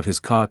streaming out his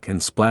cock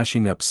and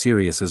splashing up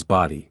Sirius's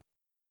body.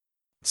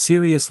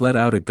 Sirius let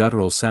out a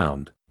guttural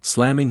sound,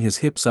 slamming his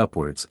hips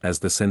upwards as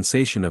the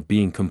sensation of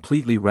being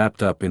completely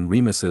wrapped up in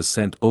Remus's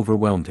scent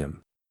overwhelmed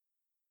him.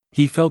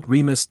 He felt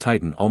Remus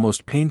tighten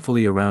almost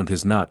painfully around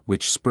his knot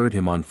which spurred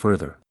him on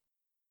further.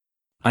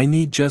 I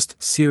need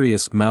just,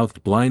 Sirius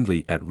mouthed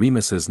blindly at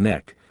Remus's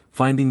neck,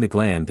 finding the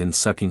gland and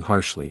sucking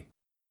harshly.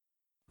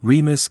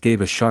 Remus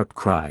gave a sharp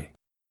cry.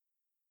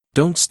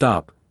 Don't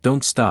stop,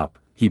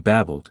 he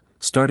babbled,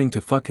 starting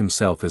to fuck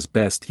himself as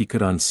best he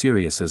could on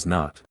Sirius's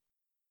knot.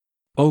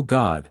 Oh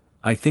god,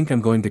 I think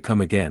I'm going to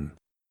come again.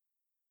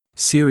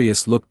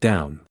 Sirius looked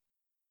down.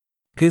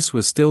 Piss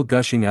was still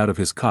gushing out of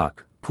his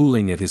cock,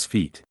 pooling at his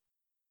feet.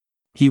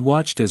 He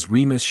watched as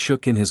Remus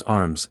shook in his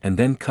arms and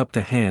then cupped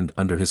a hand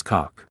under his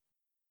cock.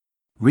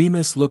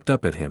 Remus looked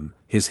up at him,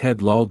 his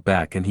head lolled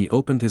back and he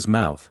opened his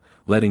mouth,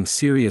 letting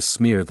Sirius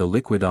smear the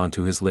liquid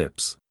onto his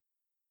lips.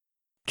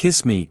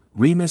 Kiss me,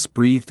 Remus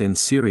breathed and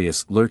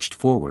Sirius lurched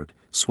forward,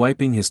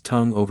 swiping his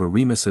tongue over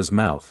Remus's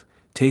mouth,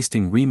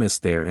 tasting Remus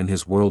there and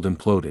his world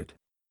imploded.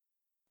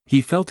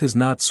 He felt his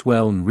knot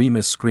swell and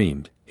Remus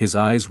screamed, his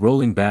eyes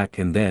rolling back,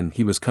 and then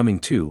he was coming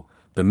to,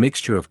 the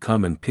mixture of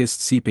cum and piss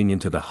seeping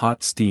into the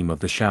hot steam of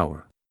the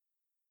shower.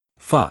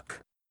 "Fuck!"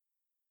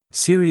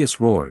 Sirius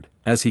roared,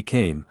 as he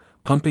came,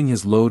 pumping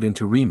his load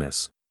into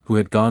Remus, who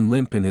had gone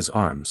limp in his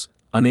arms,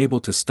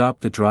 unable to stop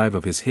the drive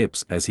of his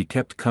hips as he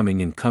kept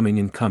coming and coming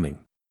and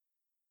coming.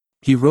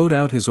 He rode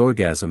out his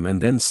orgasm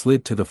and then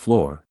slid to the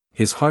floor,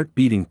 his heart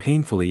beating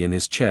painfully in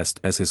his chest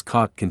as his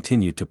cock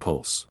continued to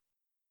pulse.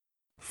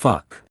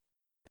 "Fuck!"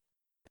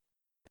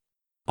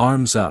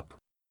 "Arms up!"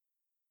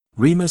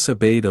 Remus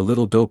obeyed a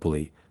little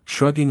dopily,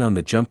 shrugging on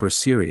the jumper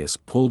Sirius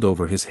pulled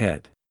over his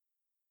head.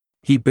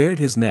 He bared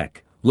his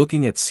neck,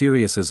 looking at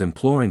Sirius's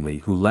imploringly,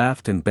 who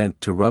laughed and bent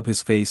to rub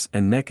his face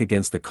and neck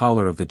against the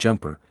collar of the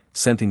jumper,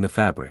 scenting the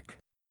fabric.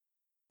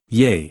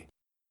 "Yay!"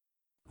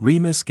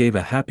 Remus gave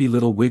a happy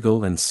little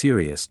wiggle and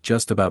Sirius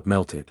just about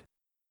melted.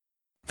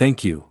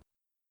 "Thank you."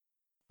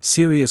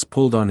 Sirius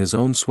pulled on his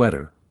own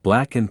sweater,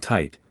 black and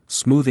tight,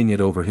 smoothing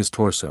it over his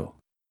torso.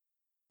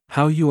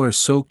 "How you are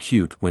so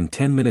cute when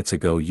 10 minutes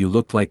ago you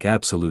looked like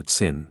absolute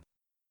sin."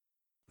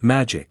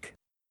 "Magic."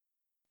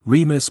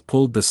 Remus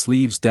pulled the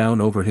sleeves down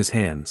over his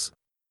hands.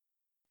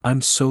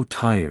 "I'm so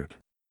tired."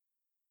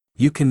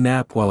 "You can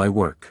nap while I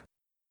work."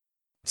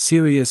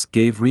 Sirius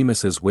gave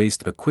Remus's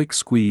waist a quick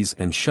squeeze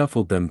and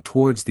shuffled them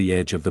towards the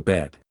edge of the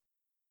bed.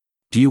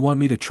 "Do you want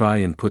me to try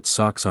and put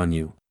socks on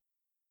you?"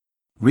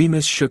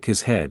 Remus shook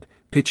his head,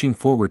 pitching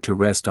forward to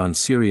rest on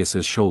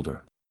Sirius's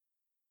shoulder.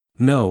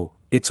 "No,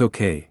 it's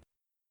okay."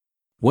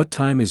 "What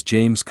time is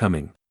James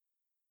coming?"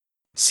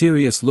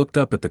 Sirius looked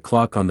up at the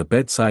clock on the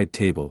bedside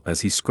table as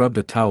he scrubbed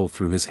a towel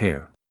through his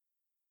hair.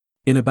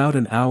 "In about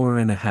an hour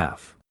and a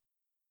half."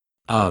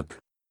 "Ugh.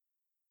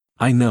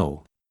 I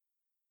know."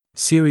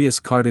 Sirius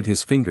carted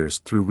his fingers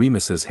through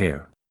Remus's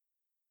hair.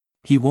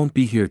 "He won't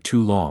be here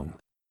too long.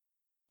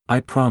 I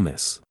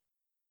promise.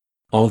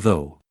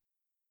 Although."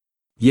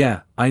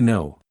 "Yeah, I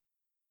know."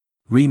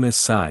 Remus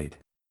sighed.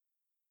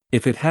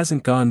 "If it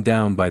hasn't gone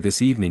down by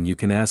this evening you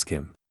can ask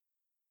him."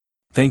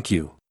 "Thank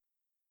you."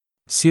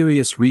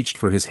 Sirius reached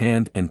for his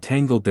hand and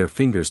tangled their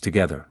fingers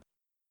together.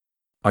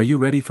 "Are you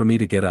ready for me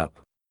to get up?"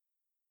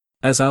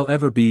 "As I'll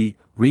ever be,"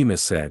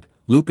 Remus said,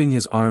 looping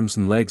his arms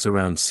and legs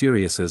around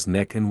Sirius's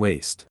neck and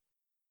waist.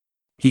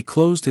 He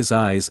closed his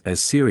eyes as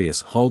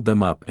Sirius hauled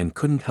them up and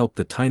couldn't help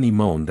the tiny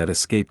moan that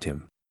escaped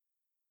him.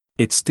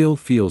 "It still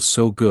feels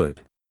so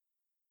good."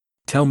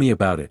 "Tell me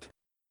about it."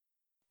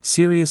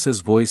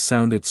 Sirius's voice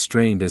sounded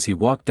strained as he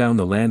walked down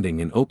the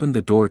landing and opened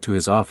the door to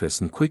his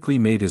office and quickly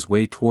made his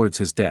way towards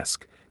his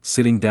desk,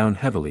 sitting down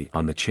heavily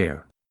on the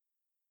chair.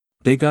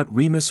 They got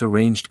Remus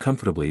arranged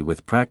comfortably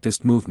with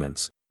practiced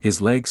movements,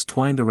 his legs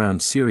twined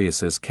around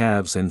Sirius's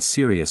calves, and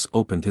Sirius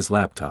opened his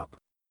laptop.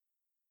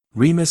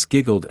 Remus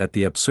giggled at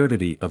the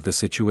absurdity of the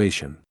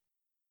situation.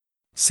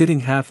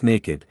 Sitting half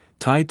naked,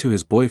 tied to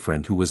his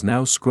boyfriend who was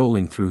now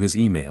scrolling through his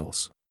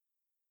emails.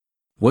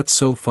 "What's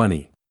so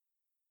funny?"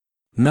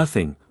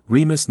 "Nothing,"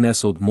 Remus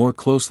nestled more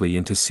closely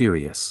into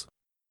Sirius.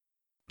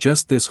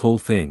 "Just this whole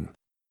thing.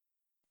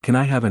 Can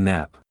I have a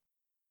nap?"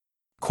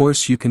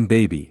 "Course you can,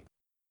 baby."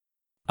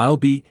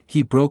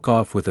 He broke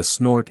off with a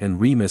snort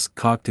and Remus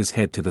cocked his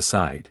head to the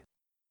side.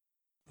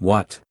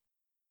 "What?"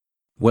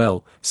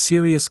 "Well,"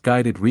 Sirius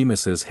guided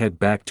Remus's head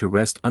back to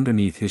rest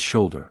underneath his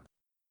shoulder.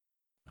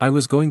 "I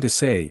was going to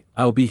say,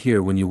 I'll be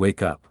here when you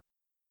wake up."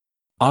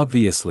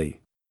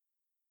 "Obviously."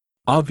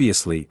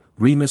 "Obviously,"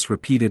 Remus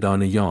repeated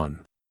on a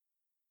yawn.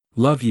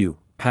 "Love you,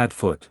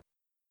 Padfoot."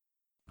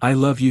 "I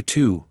love you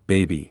too,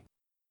 baby.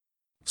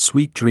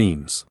 Sweet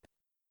dreams."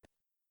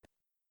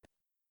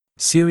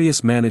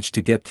 Sirius managed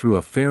to get through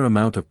a fair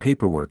amount of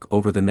paperwork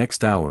over the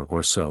next hour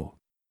or so.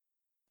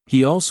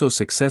 He also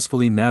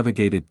successfully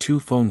navigated 2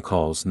 phone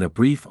calls and a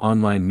brief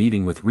online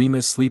meeting with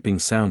Remus sleeping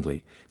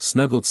soundly,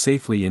 snuggled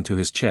safely into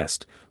his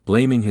chest,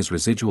 blaming his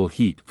residual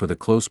heat for the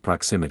close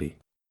proximity.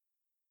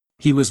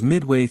 He was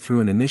midway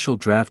through an initial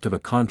draft of a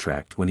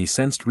contract when he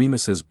sensed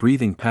Remus's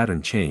breathing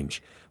pattern change,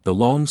 the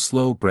long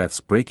slow breaths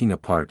breaking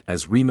apart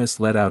as Remus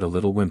let out a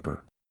little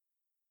whimper.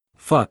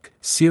 "Fuck,"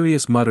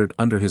 Sirius muttered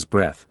under his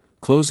breath,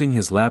 closing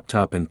his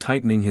laptop and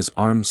tightening his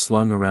arms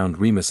slung around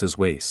Remus's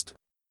waist.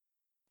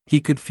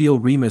 He could feel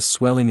Remus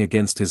swelling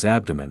against his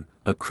abdomen,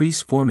 a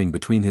crease forming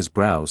between his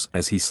brows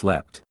as he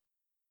slept.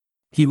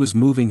 He was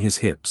moving his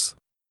hips.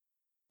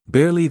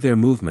 Barely their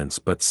movements,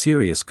 but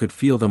Sirius could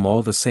feel them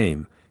all the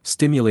same,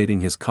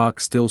 stimulating his cock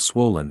still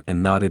swollen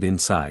and knotted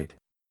inside.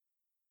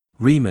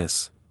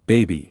 "Remus,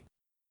 baby,"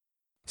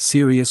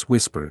 Sirius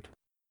whispered.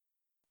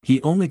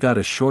 He only got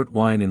a short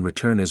whine in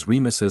return as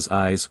Remus's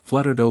eyes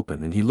fluttered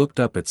open and he looked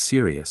up at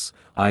Sirius,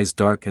 eyes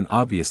dark and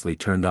obviously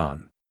turned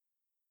on.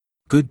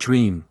 "Good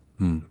dream,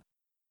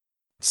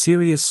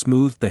 Sirius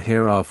smoothed the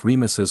hair off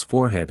Remus's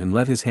forehead and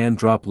let his hand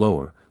drop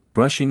lower,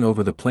 brushing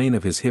over the plane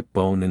of his hip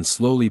bone, and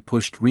slowly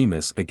pushed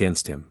Remus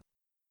against him.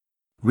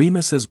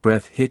 Remus's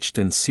breath hitched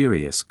and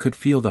Sirius could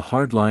feel the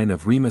hard line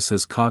of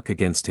Remus's cock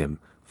against him,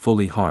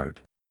 fully hard.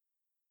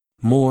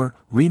 "More,"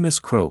 Remus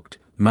croaked,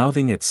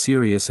 mouthing at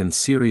Sirius, and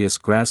Sirius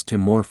grasped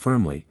him more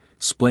firmly,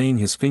 splaying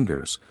his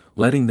fingers,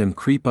 letting them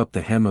creep up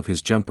the hem of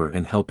his jumper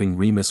and helping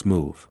Remus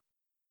move.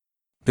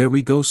 "There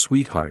we go,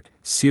 sweetheart,"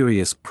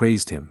 Sirius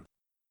praised him.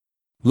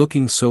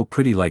 "Looking so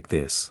pretty like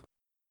this.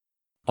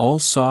 All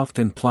soft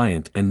and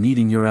pliant and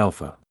needing your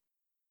alpha.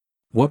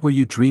 What were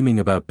you dreaming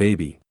about,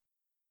 baby?"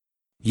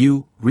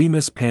 "You,"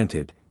 Remus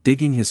panted,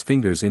 digging his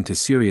fingers into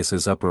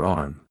Sirius's upper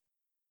arm.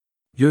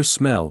 "Your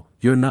smell,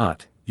 your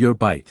knot, your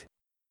bite."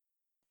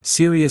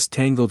 Sirius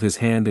tangled his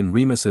hand in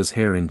Remus's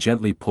hair and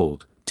gently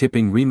pulled,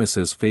 tipping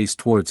Remus's face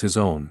towards his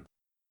own.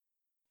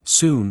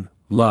 "Soon,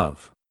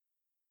 love.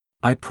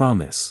 I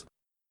promise."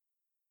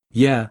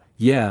 Yeah,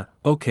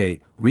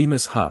 okay,"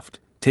 Remus huffed,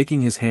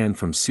 taking his hand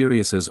from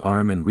Sirius's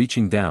arm and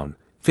reaching down,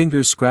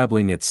 fingers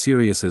scrabbling at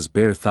Sirius's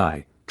bare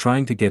thigh,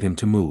 trying to get him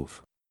to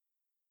move.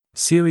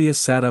 Sirius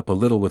sat up a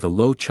little with a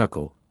low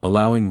chuckle,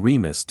 allowing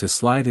Remus to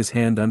slide his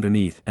hand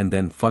underneath and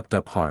then fucked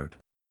up hard.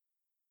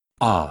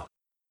 "Ah!"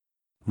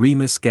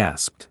 Remus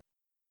gasped.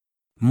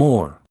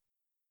 "More!"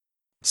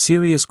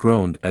 Sirius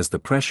groaned as the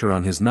pressure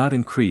on his knot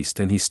increased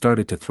and he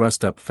started to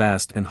thrust up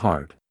fast and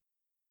hard.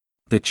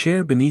 The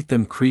chair beneath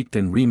them creaked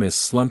and Remus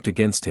slumped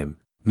against him,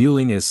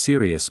 mewling as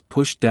Sirius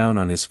pushed down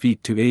on his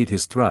feet to aid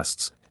his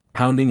thrusts,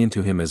 pounding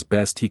into him as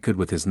best he could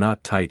with his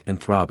knot tight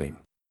and throbbing.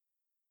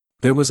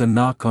 There was a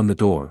knock on the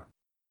door.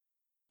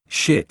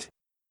 "Shit!"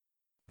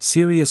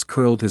 Sirius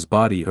curled his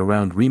body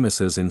around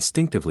Remus's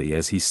instinctively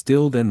as he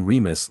stilled and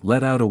Remus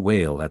let out a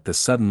wail at the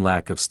sudden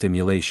lack of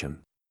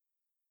stimulation.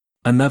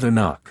 Another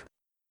knock.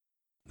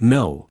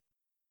 "No,"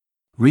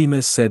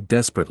 Remus said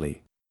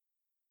desperately.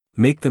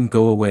 "Make them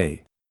go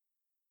away."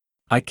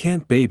 "I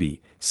can't,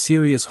 baby,"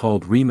 Sirius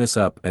hauled Remus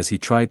up as he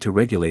tried to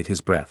regulate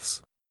his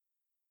breaths.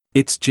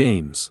 "It's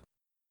James.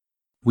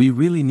 We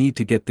really need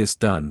to get this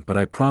done, but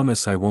I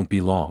promise I won't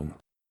be long."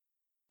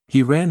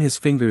 He ran his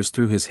fingers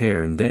through his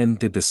hair and then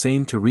did the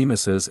same to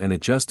Remus's and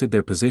adjusted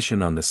their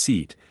position on the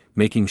seat,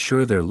 making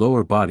sure their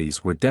lower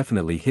bodies were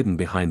definitely hidden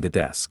behind the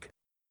desk.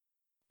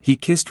 He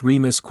kissed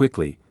Remus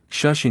quickly,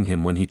 shushing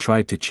him when he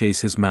tried to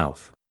chase his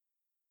mouth.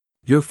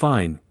 "You're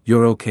fine,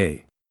 you're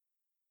okay.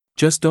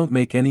 Just don't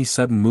make any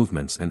sudden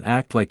movements and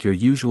act like your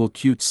usual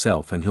cute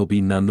self and he'll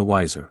be none the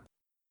wiser."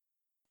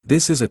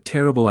 "This is a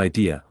terrible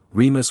idea,"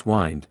 Remus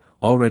whined,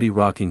 already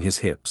rocking his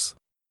hips.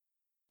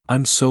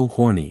 "I'm so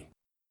horny.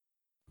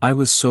 I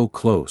was so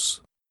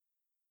close."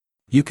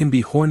 "You can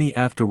be horny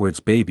afterwards,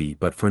 baby,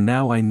 but for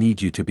now I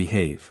need you to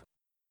behave."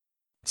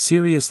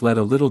 Sirius let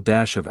a little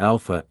dash of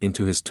alpha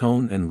into his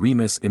tone and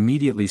Remus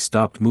immediately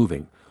stopped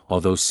moving,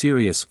 although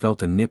Sirius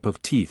felt a nip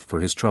of teeth for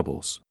his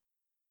troubles.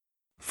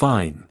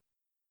 "Fine,"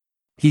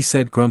 he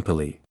said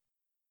grumpily.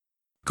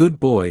 "Good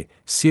boy,"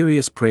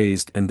 Sirius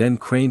praised and then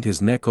craned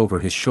his neck over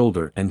his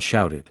shoulder and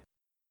shouted.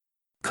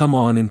 "Come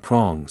on in,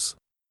 prongs."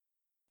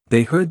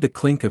 They heard the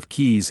clink of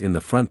keys in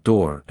the front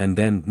door and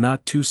then,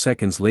 not 2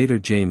 seconds later,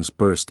 James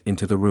burst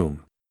into the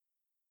room.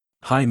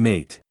 "Hi,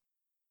 mate,"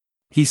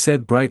 he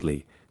said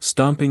brightly,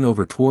 stomping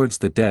over towards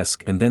the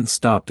desk and then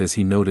stopped as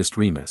he noticed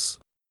Remus.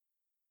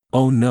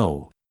 "Oh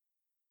no.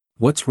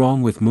 What's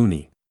wrong with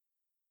Mooney?"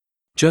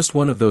 "Just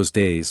one of those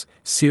days,"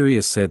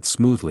 Sirius said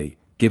smoothly,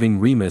 giving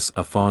Remus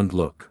a fond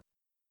look.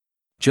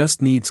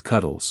 "Just needs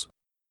cuddles."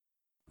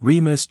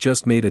 Remus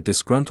just made a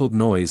disgruntled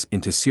noise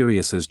into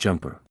Sirius's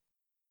jumper.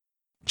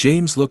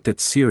 James looked at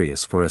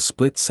Sirius for a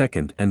split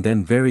second and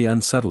then very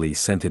unsubtly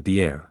scented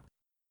the air.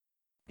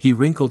 He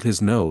wrinkled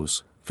his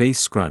nose, face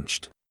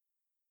scrunched.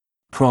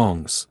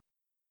 "Prongs.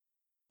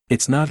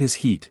 It's not his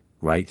heat,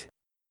 right?"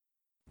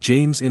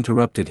 James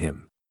interrupted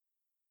him.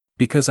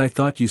 "Because I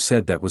thought you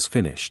said that was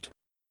finished."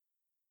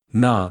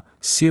 "Nah,"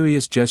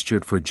 Sirius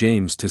gestured for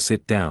James to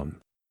sit down.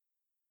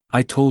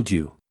 "I told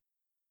you.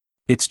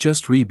 It's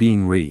just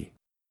being Re.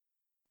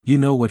 You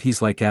know what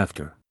he's like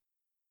after."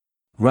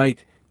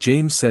 "Right,"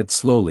 James said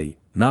slowly,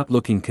 not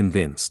looking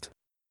convinced.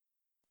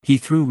 He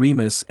threw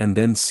Remus and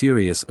then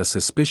Sirius a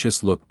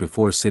suspicious look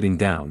before sitting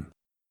down.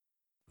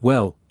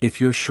 "Well,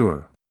 if you're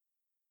sure.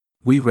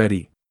 We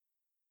ready?"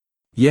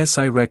 "Yes,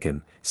 I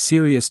reckon."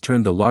 Sirius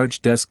turned the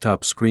large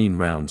desktop screen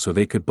round so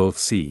they could both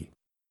see.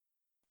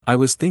 "I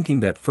was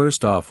thinking that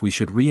first off we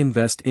should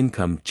reinvest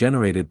income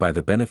generated by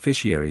the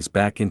beneficiaries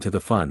back into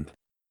the fund."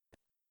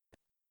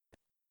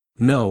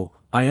 "No,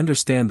 I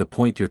understand the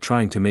point you're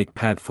trying to make,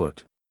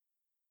 Padfoot.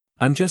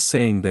 I'm just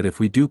saying that if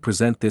we do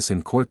present this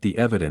in court, the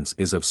evidence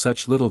is of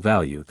such little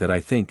value that I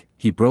think,"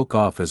 he broke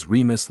off as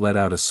Remus let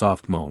out a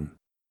soft moan.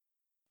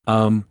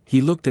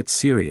 He looked at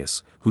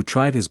Sirius, who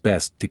tried his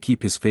best to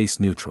keep his face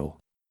neutral.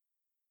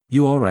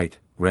 "You alright,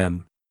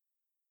 Rem?"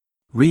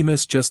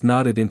 Remus just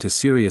nodded into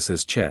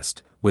Sirius's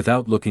chest,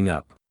 without looking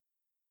up.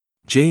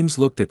 James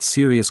looked at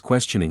Sirius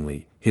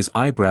questioningly, his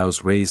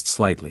eyebrows raised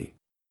slightly.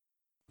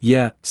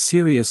 "Yeah,"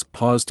 Sirius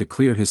paused to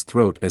clear his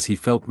throat as he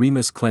felt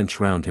Remus clench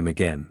round him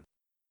again.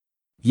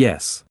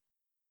 "Yes.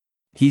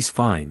 He's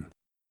fine.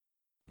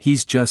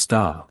 He's just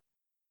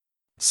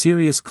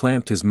Sirius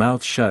clamped his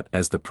mouth shut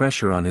as the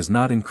pressure on his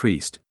knot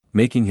increased,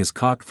 making his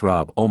cock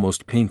throb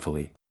almost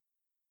painfully.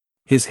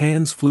 His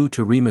hands flew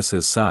to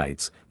Remus's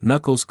sides,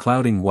 knuckles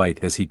clouding white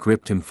as he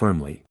gripped him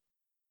firmly.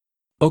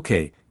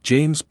 Okay,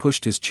 James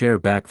pushed his chair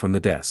back from the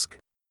desk.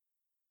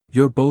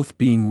 You're both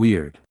being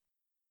weird.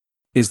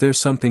 Is there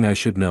something I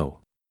should know?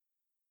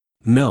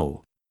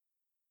 No.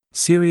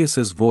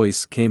 Sirius's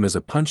voice came as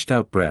a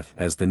punched-out breath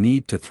as the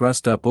need to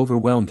thrust up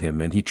overwhelmed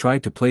him and he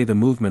tried to play the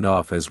movement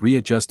off as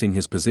readjusting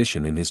his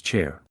position in his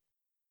chair.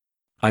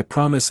 I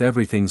promise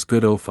everything's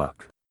good, oh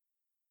fuck.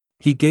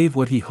 He gave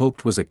what he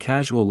hoped was a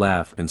casual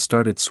laugh and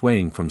started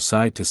swaying from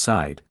side to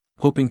side,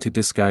 hoping to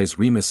disguise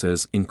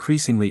Remus's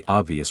increasingly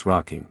obvious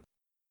rocking.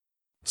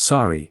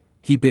 Sorry,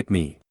 he bit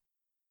me.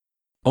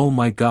 Oh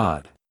my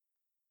god.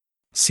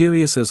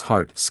 Sirius's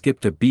heart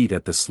skipped a beat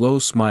at the slow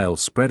smile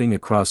spreading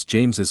across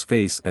James's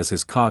face as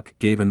his cock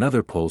gave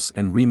another pulse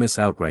and Remus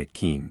outright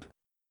keened.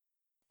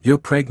 You're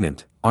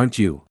pregnant, aren't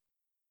you?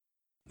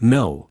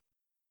 No.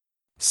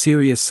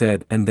 Sirius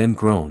said and then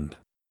groaned.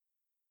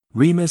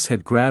 Remus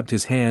had grabbed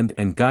his hand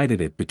and guided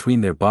it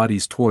between their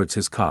bodies towards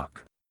his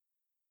cock.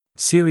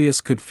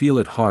 Sirius could feel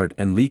it hard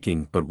and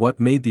leaking, but what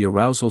made the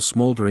arousal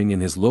smoldering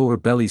in his lower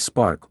belly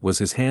spark was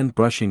his hand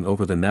brushing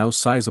over the now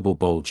sizable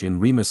bulge in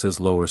Remus's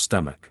lower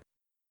stomach.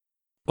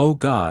 Oh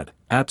god,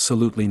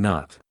 absolutely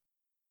not.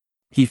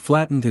 He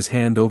flattened his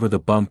hand over the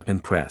bump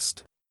and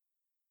pressed.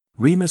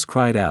 Remus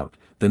cried out,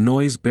 the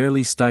noise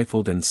barely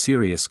stifled, and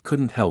Sirius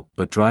couldn't help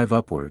but drive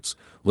upwards,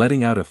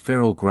 letting out a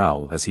feral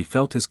growl as he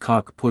felt his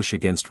cock push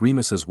against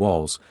Remus's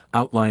walls,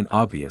 outline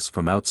obvious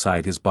from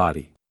outside his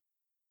body.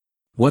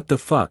 What the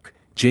fuck?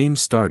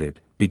 James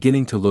started,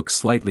 beginning to look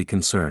slightly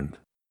concerned.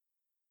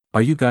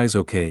 Are you guys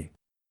okay?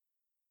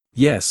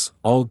 Yes,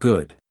 all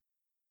good.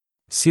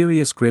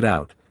 Sirius grit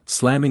out,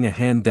 slamming a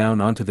hand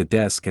down onto the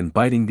desk and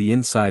biting the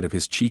inside of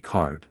his cheek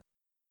hard.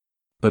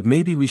 But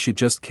maybe we should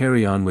just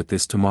carry on with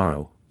this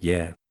tomorrow,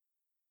 yeah?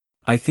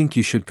 I think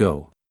you should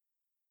go.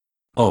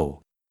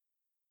 Oh.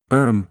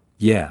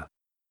 Yeah.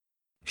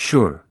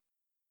 Sure.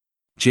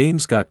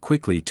 James got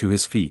quickly to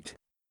his feet.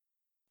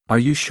 Are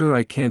you sure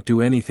I can't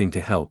do anything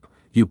to help?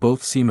 You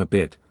both seem a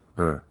bit,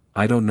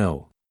 I don't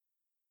know.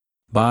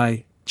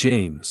 Bye,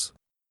 James.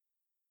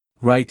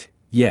 Right,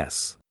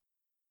 yes.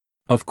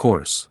 Of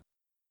course.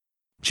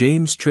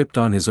 James tripped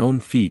on his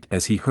own feet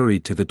as he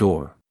hurried to the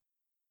door.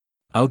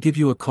 I'll give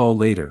you a call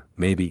later,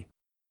 maybe.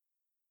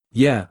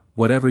 Yeah,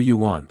 whatever you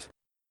want.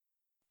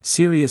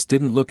 Sirius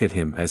didn't look at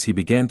him as he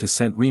began to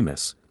scent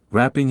Remus,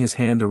 wrapping his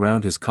hand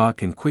around his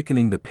cock and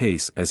quickening the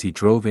pace as he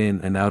drove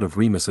in and out of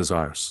Remus's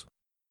arse.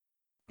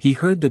 He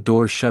heard the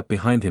door shut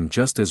behind him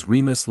just as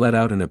Remus let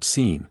out an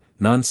obscene,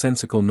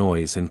 nonsensical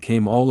noise and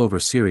came all over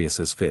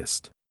Sirius's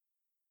fist.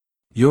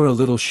 You're a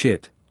little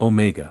shit,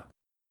 Omega.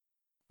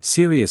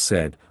 Sirius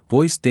said,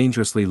 voice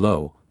dangerously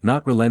low,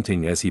 not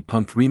relenting as he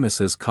pumped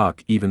Remus's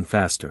cock even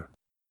faster.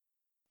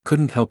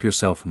 Couldn't help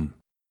yourself,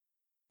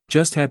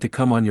 Just had to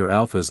come on your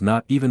alphas,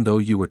 not even though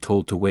you were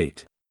told to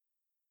wait.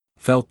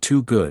 Felt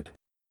too good.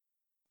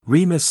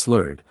 Remus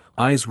slurred,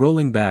 eyes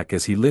rolling back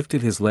as he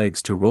lifted his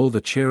legs to roll the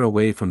chair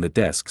away from the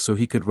desk so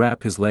he could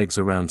wrap his legs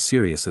around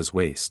Sirius's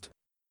waist.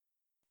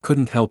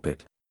 Couldn't help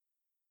it.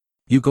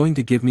 You going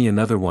to give me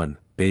another one,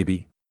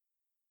 baby?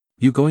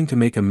 You going to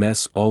make a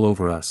mess all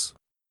over us?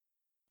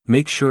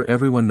 Make sure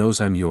everyone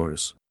knows I'm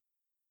yours.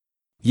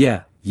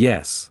 Yeah,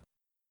 yes.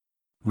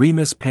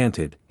 Remus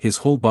panted, his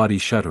whole body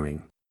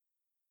shuddering.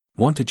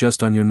 Want to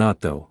just on your knot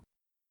though?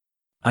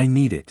 I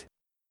need it.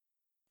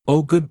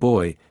 Oh good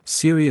boy,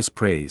 Sirius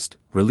praised,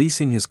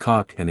 releasing his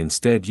cock and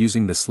instead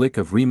using the slick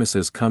of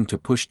Remus's cum to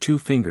push 2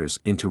 fingers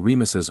into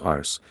Remus's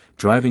arse,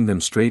 driving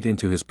them straight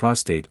into his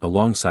prostate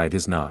alongside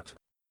his knot.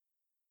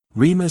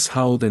 Remus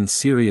howled and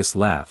Sirius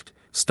laughed,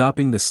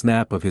 stopping the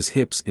snap of his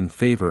hips in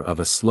favor of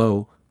a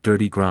slow,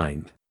 dirty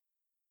grind.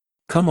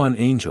 Come on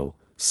Angel,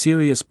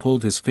 Sirius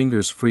pulled his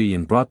fingers free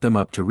and brought them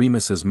up to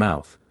Remus's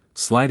mouth,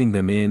 sliding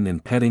them in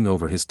and petting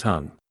over his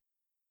tongue.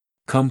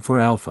 Come for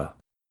Alpha.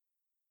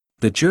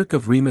 The jerk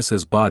of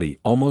Remus's body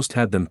almost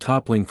had them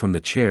toppling from the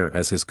chair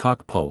as his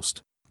cock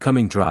pulsed,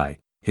 coming dry,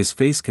 his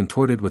face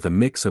contorted with a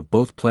mix of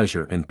both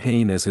pleasure and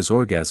pain as his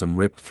orgasm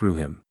ripped through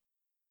him.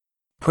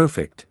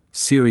 Perfect,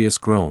 Sirius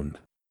groaned.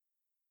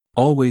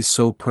 Always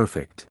so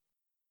perfect.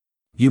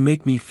 You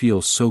make me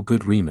feel so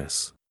good,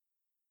 Remus.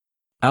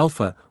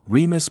 Alpha,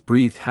 Remus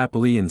breathed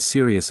happily and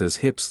Sirius's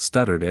hips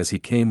stuttered as he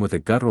came with a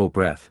guttural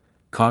breath,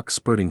 cock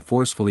spurting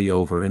forcefully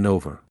over and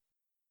over.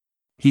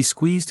 He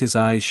squeezed his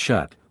eyes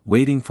shut,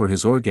 waiting for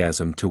his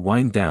orgasm to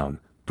wind down,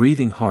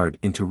 breathing hard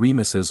into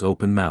Remus's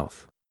open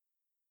mouth.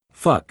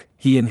 Fuck,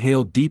 he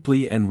inhaled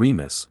deeply and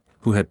Remus,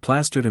 who had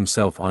plastered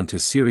himself onto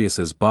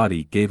Sirius's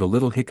body, gave a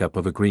little hiccup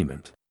of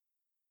agreement.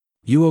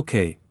 You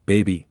okay,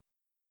 baby?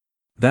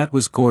 That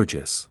was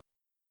gorgeous.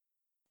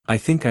 I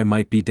think I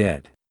might be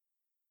dead.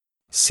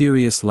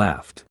 Sirius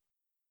laughed.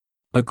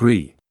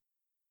 Agree.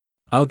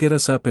 I'll get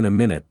us up in a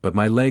minute but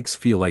my legs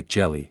feel like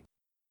jelly.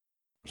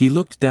 He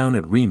looked down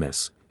at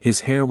Remus.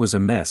 His hair was a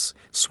mess,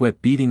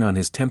 sweat beading on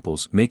his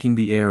temples making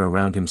the air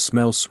around him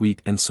smell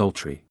sweet and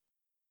sultry.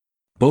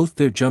 Both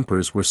their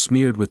jumpers were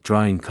smeared with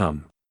drying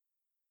cum.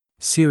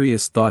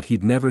 Sirius thought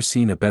he'd never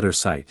seen a better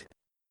sight.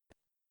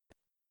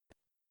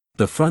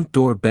 The front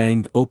door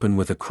banged open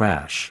with a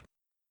crash.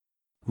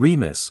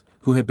 Remus,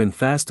 who had been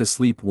fast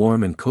asleep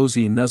warm and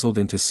cozy nuzzled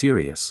into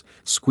Sirius,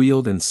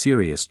 squealed and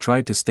Sirius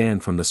tried to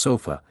stand from the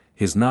sofa,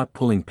 his knot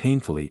pulling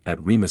painfully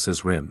at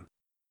Remus's rim.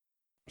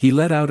 He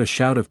let out a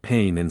shout of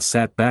pain and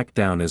sat back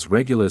down as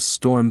Regulus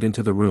stormed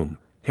into the room,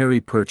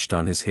 Harry perched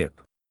on his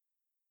hip.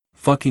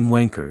 Fucking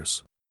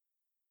wankers.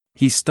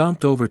 He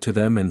stomped over to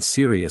them and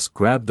Sirius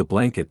grabbed the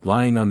blanket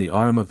lying on the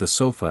arm of the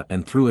sofa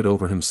and threw it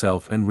over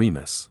himself and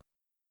Remus.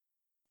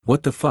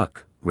 What the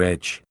fuck,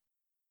 Reg?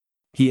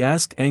 He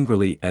asked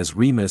angrily as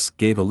Remus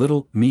gave a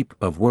little meep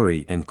of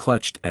worry and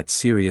clutched at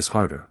Sirius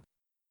harder.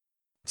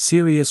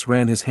 Sirius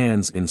ran his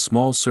hands in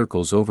small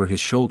circles over his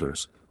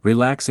shoulders,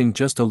 relaxing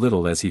just a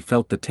little as he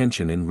felt the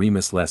tension in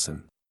Remus'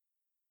 lesson.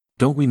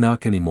 Don't we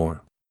knock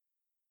anymore?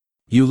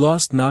 You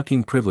lost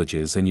knocking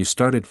privileges and you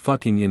started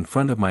fucking in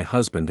front of my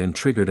husband and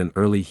triggered an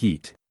early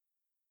heat.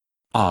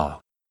 Ah.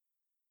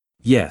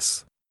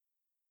 Yes.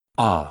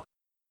 Ah.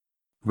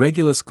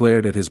 Regulus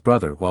glared at his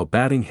brother while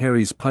batting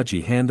Harry's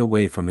pudgy hand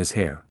away from his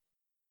hair.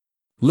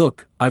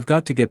 Look, I've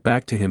got to get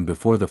back to him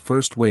before the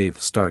first wave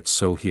starts,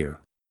 so here.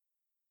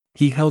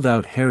 He held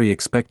out Harry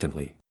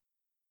expectantly.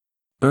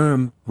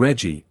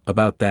 Reggie,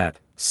 about that,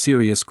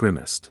 Sirius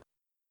grimaced.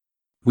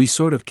 We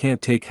sort of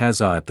can't take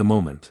Hazza at the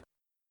moment.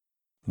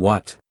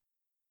 What?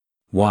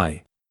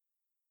 Why?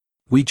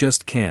 We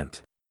just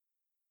can't.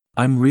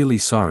 I'm really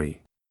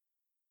sorry.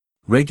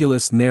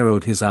 Regulus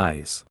narrowed his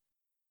eyes.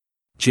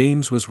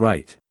 James was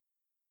right.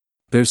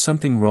 There's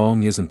something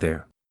wrong, isn't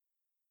there?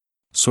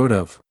 Sort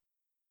of.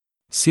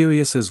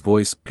 Sirius's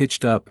voice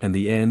pitched up and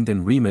the end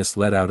and Remus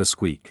let out a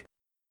squeak.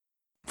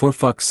 For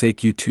fuck's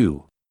sake, you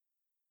too.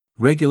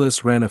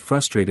 Regulus ran a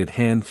frustrated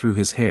hand through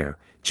his hair,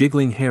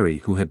 jiggling Harry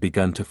who had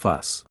begun to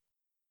fuss.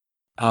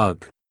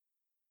 Ugh.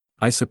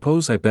 I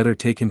suppose I better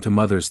take him to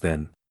Mother's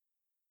then.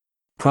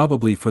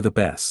 Probably for the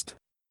best.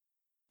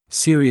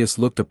 Sirius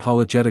looked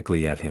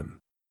apologetically at him.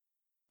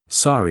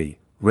 Sorry,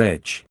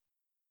 Reg.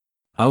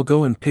 I'll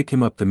go and pick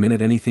him up the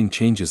minute anything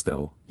changes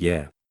though,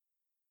 yeah.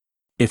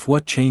 If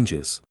what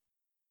changes?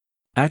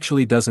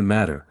 Actually doesn't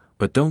matter,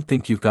 but don't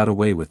think you've got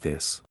away with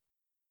this.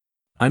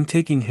 I'm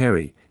taking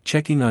Harry,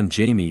 checking on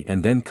Jamie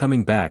and then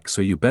coming back,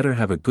 so you better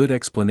have a good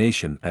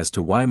explanation as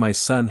to why my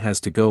son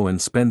has to go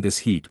and spend this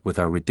heat with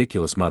our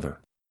ridiculous mother.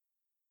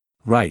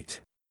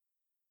 Right.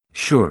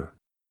 Sure.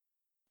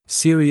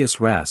 Sirius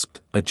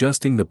rasped,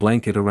 adjusting the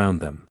blanket around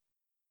them.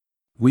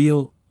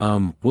 We'll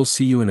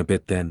see you in a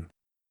bit then.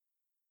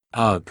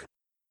 Ugh.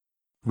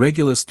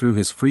 Regulus threw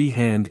his free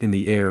hand in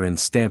the air and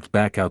stamped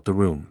back out the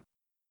room.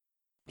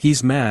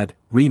 He's mad,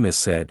 Remus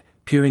said,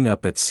 peering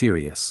up at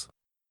Sirius.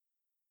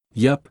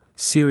 Yup,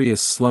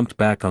 Sirius slumped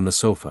back on the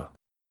sofa.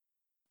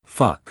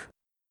 Fuck.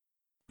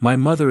 My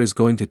mother is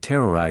going to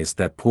terrorize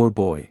that poor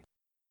boy.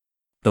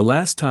 The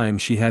last time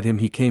she had him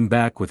he came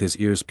back with his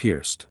ears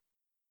pierced.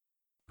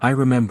 I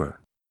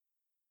remember.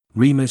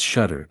 Remus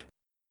shuddered.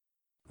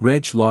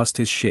 Reg lost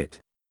his shit.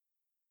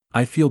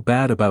 I feel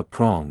bad about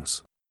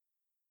Prongs.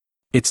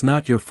 It's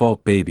not your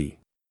fault, baby.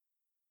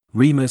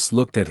 Remus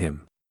looked at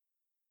him.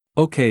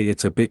 Okay,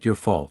 it's a bit your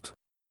fault.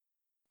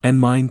 And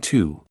mine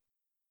too.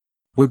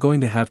 We're going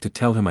to have to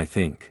tell him, I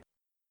think.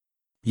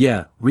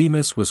 Yeah,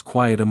 Remus was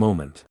quiet a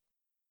moment.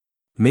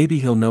 Maybe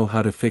he'll know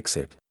how to fix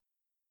it.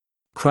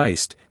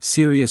 Christ,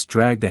 Sirius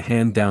dragged a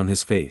hand down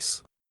his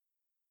face.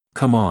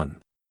 Come on.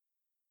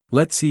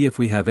 Let's see if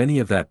we have any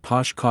of that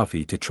posh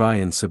coffee to try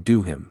and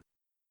subdue him.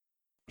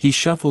 He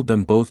shuffled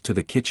them both to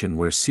the kitchen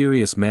where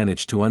Sirius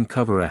managed to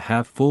uncover a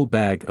half-full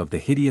bag of the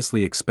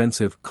hideously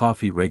expensive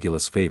coffee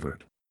Regulus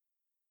favored.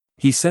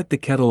 He set the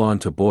kettle on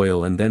to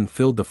boil and then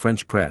filled the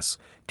French press,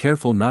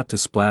 careful not to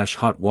splash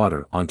hot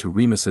water onto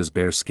Remus's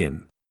bare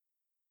skin.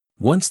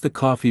 Once the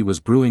coffee was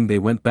brewing they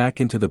went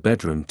back into the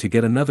bedroom to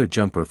get another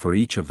jumper for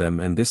each of them,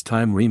 and this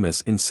time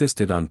Remus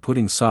insisted on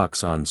putting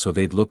socks on so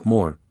they'd look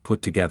more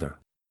put together.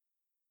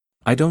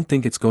 I don't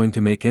think it's going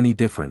to make any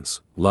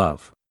difference,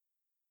 love.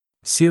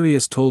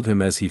 Sirius told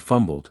him as he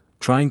fumbled,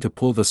 trying to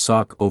pull the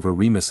sock over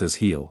Remus's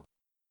heel.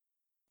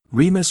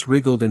 Remus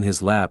wriggled in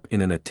his lap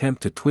in an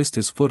attempt to twist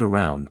his foot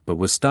around but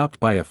was stopped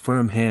by a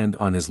firm hand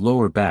on his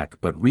lower back,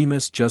 but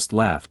Remus just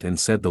laughed and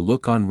said the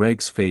look on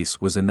Reg's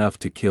face was enough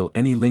to kill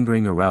any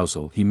lingering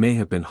arousal he may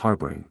have been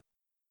harboring.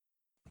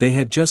 They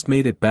had just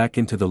made it back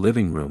into the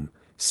living room,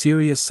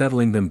 Sirius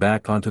settling them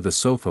back onto the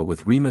sofa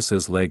with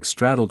Remus's legs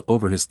straddled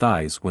over his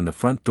thighs when the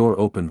front door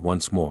opened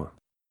once more.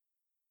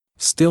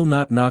 Still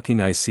not knocking,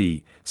 I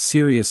see,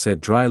 Sirius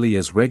said dryly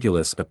as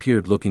Regulus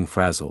appeared looking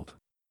frazzled.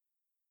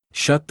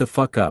 Shut the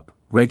fuck up,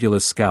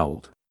 Regulus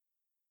scowled.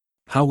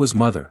 How was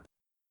Mother?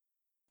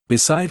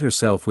 Beside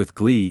herself with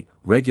glee,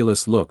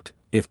 Regulus looked,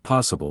 if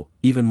possible,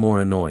 even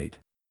more annoyed.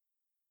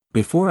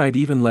 Before I'd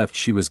even left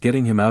she was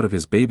getting him out of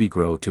his baby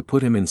grow to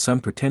put him in some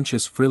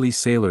pretentious frilly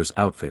sailor's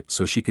outfit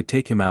so she could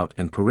take him out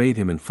and parade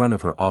him in front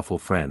of her awful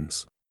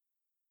friends.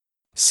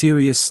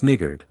 Sirius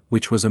sniggered,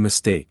 which was a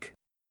mistake.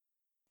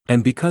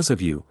 And because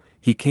of you,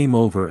 he came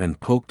over and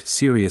poked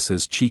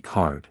Sirius's cheek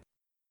hard.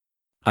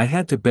 I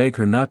had to beg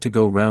her not to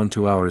go round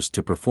 2 hours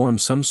to perform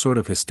some sort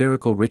of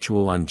hysterical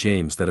ritual on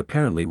James that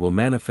apparently will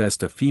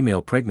manifest a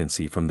female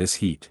pregnancy from this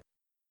heat.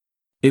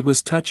 It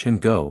was touch and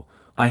go.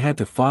 I had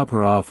to fob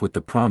her off with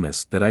the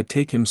promise that I'd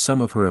take him some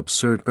of her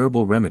absurd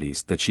herbal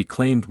remedies that she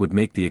claimed would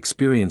make the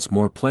experience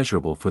more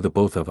pleasurable for the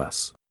both of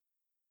us.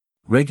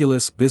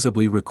 Regulus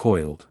visibly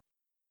recoiled.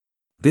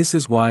 This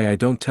is why I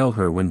don't tell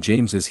her when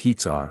James's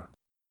heats are.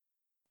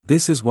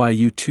 This is why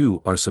you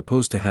two are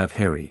supposed to have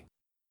Harry.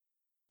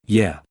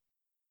 Yeah.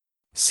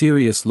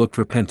 Sirius looked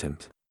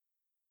repentant.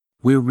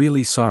 We're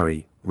really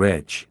sorry,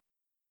 Reg.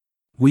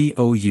 We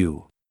owe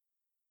you.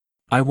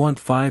 I want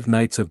 5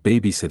 nights of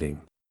babysitting.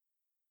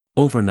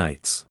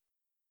 Overnights.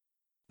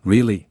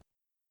 Really?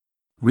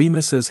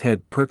 Remus's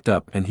head perked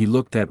up and he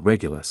looked at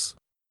Regulus.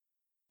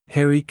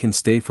 Harry can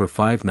stay for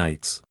 5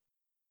 nights.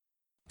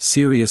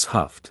 Sirius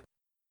huffed.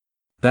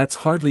 That's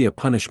hardly a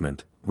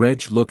punishment,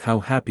 Reg, look how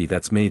happy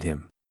that's made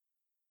him.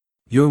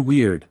 You're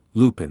weird,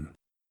 Lupin.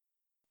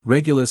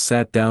 Regulus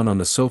sat down on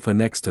the sofa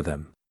next to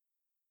them.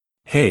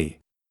 Hey.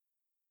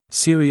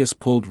 Sirius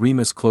pulled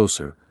Remus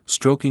closer,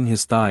 stroking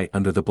his thigh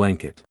under the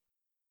blanket.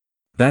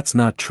 That's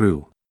not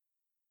true.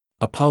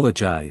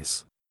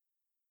 Apologize.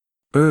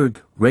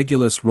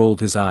 Regulus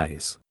rolled his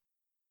eyes.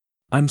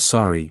 I'm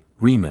sorry,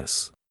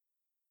 Remus.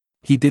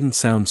 He didn't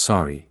sound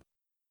sorry.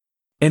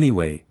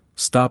 Anyway,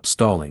 stop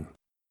stalling.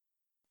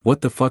 What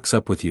the fuck's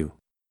up with you?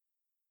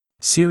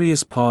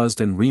 Sirius paused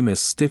and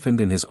Remus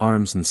stiffened in his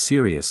arms and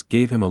Sirius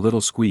gave him a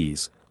little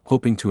squeeze,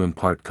 hoping to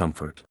impart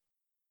comfort.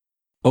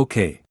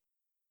 Okay.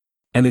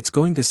 And it's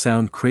going to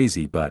sound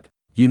crazy but,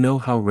 you know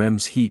how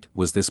Rem's heat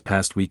was this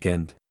past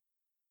weekend?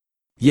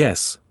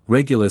 Yes,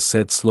 Regulus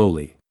said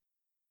slowly.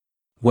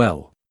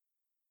 Well.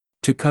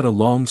 To cut a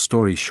long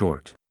story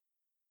short.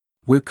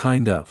 We're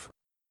kind of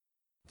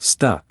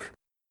stuck.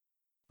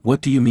 What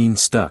do you mean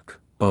stuck,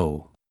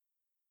 oh?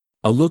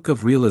 A look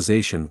of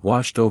realization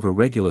washed over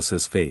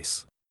Regulus's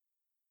face.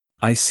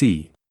 I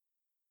see.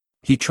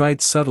 He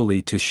tried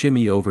subtly to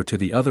shimmy over to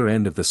the other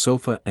end of the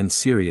sofa and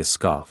Sirius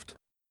scoffed.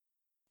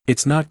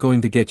 It's not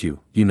going to get you,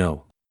 you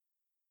know.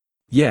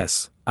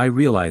 Yes, I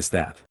realize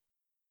that.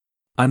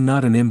 I'm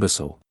not an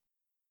imbecile.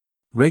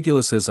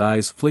 Regulus's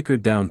eyes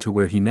flickered down to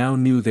where he now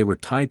knew they were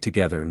tied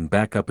together and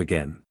back up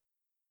again.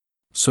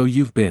 So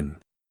you've been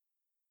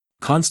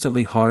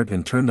constantly hard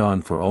and turned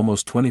on for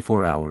almost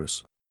 24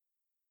 hours.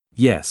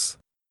 Yes.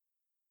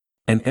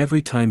 And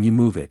every time you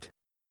move it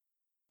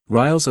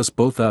riles us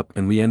both up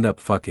and we end up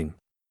fucking.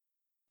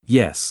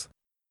 Yes.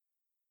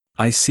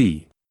 I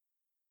see.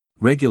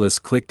 Regulus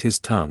clicked his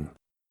tongue.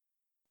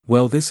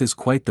 Well, this is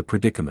quite the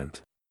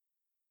predicament.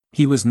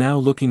 He was now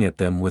looking at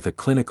them with a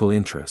clinical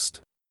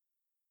interest.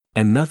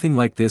 And nothing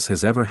like this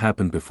has ever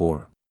happened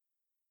before.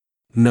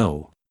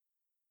 No.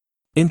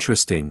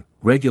 Interesting.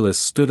 Regulus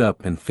stood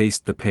up and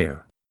faced the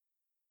pair.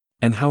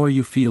 And how are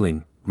you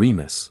feeling,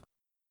 Remus?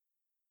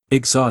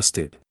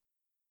 Exhausted.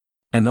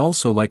 And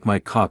also like my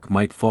cock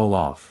might fall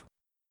off.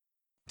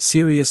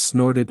 Sirius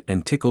snorted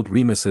and tickled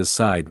Remus's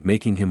side,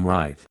 making him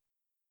writhe.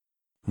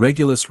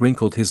 Regulus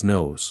wrinkled his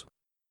nose.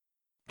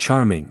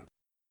 Charming.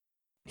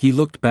 He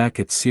looked back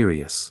at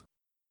Sirius.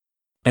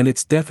 And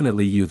it's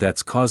definitely you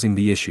that's causing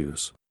the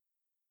issues.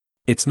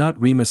 It's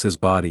not Remus's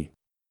body.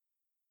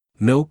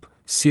 Nope,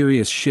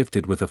 Sirius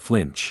shifted with a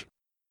flinch.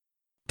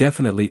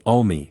 Definitely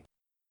all me.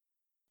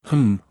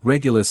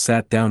 Regulus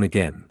sat down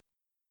again.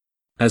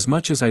 As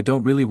much as I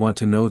don't really want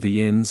to know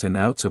the ins and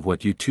outs of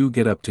what you two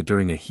get up to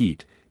during a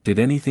heat, did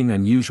anything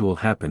unusual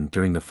happen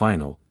during the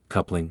final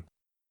coupling?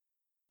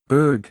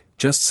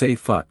 Just say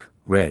fuck,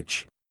 Reg.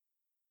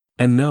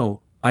 And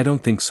no, I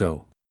don't think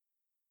so.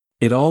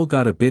 It all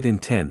got a bit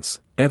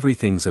intense,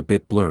 everything's a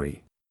bit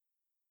blurry.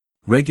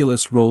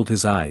 Regulus rolled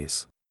his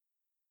eyes.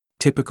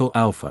 Typical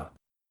alpha.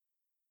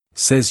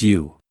 Says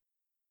you.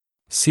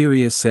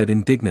 Sirius said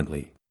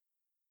indignantly.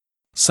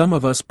 Some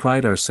of us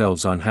pride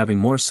ourselves on having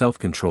more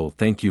self-control,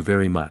 thank you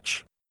very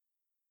much.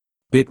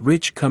 Bit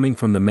rich coming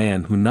from the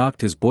man who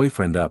knocked his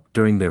boyfriend up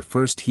during their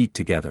first heat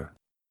together.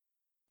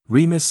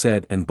 Remus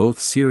said, and both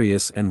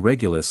Sirius and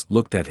Regulus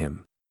looked at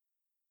him.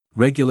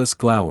 Regulus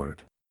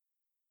glowered.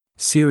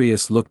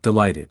 Sirius looked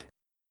delighted.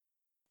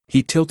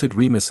 He tilted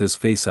Remus's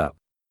face up.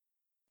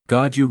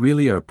 God, you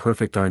really are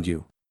perfect, aren't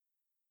you?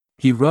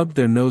 He rubbed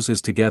their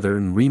noses together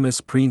and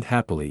Remus preened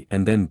happily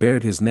and then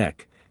bared his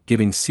neck,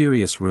 giving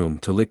Sirius room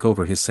to lick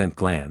over his scent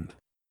gland.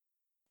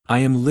 I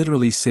am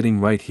literally sitting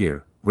right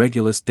here,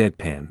 Regulus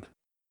deadpanned.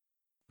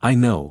 I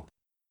know.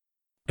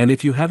 And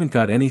if you haven't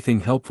got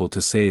anything helpful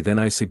to say, then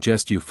I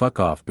suggest you fuck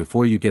off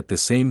before you get the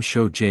same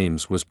show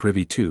James was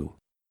privy to.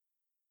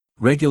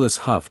 Regulus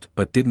huffed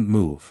but didn't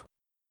move.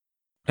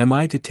 Am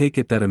I to take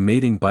it that a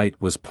mating bite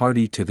was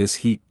party to this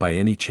heat by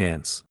any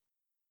chance?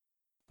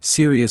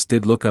 Sirius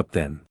did look up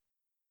then.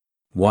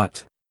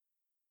 What?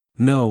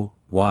 No,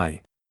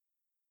 why?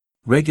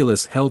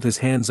 Regulus held his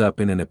hands up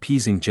in an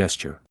appeasing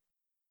gesture.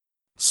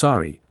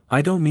 Sorry,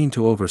 I don't mean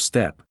to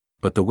overstep,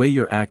 but the way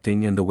you're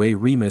acting and the way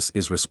Remus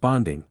is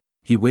responding.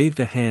 He waved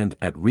a hand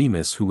at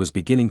Remus, who was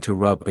beginning to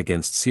rub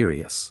against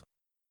Sirius.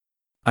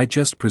 I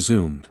just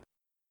presumed.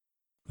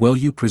 Well,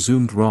 you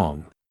presumed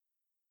wrong.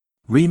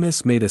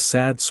 Remus made a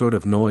sad sort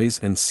of noise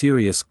and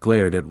Sirius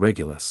glared at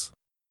Regulus.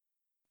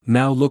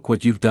 Now look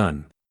what you've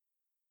done.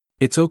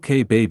 It's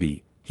okay,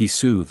 baby, he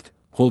soothed,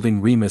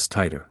 holding Remus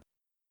tighter.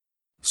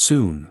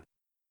 Soon.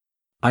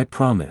 I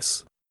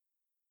promise.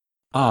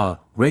 Ah,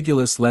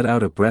 Regulus let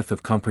out a breath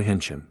of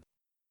comprehension.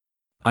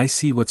 I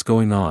see what's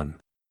going on.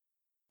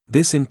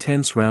 This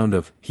intense round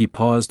of, he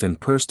paused and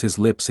pursed his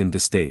lips in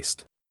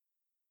distaste.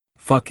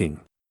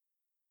 Fucking.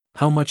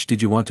 How much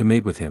did you want to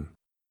mate with him?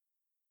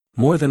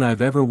 More than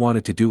I've ever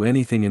wanted to do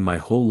anything in my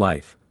whole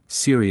life,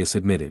 Sirius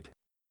admitted.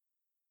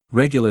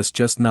 Regulus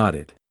just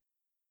nodded.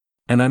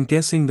 And I'm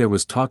guessing there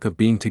was talk of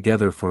being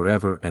together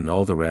forever and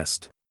all the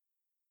rest.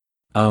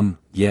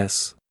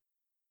 Yes.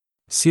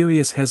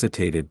 Sirius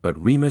hesitated,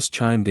 but Remus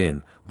chimed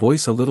in,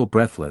 voice a little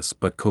breathless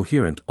but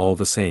coherent all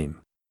the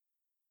same.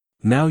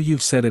 Now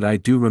you've said it, I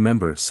do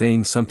remember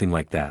saying something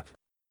like that.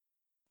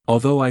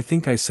 Although I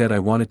think I said I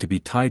wanted to be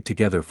tied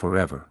together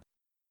forever.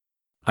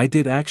 I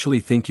did actually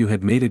think you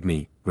had mated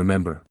me,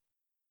 remember?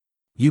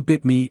 You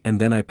bit me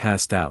and then I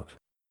passed out.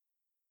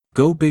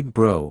 Go big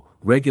bro,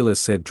 Regulus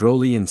said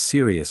drolly and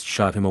Sirius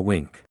shot him a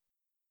wink.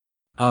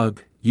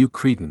 Ugh, you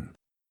cretin.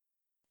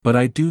 But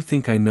I do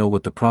think I know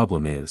what the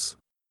problem is.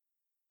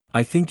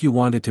 I think you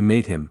wanted to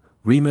mate him,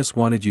 Remus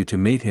wanted you to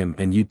mate him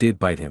and you did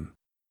bite him.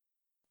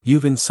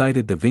 You've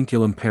incited the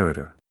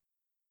Vinculumperator.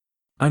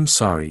 I'm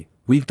sorry,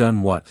 we've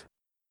done what?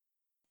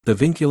 The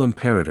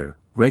Vinculumperator,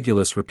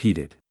 Regulus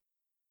repeated.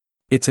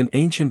 It's an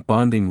ancient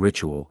bonding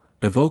ritual,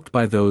 evoked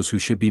by those who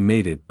should be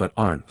mated but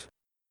aren't.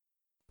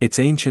 It's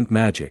ancient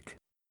magic.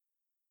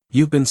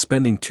 You've been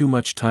spending too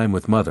much time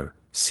with Mother,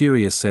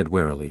 Sirius said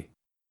warily.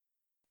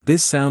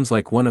 This sounds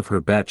like one of her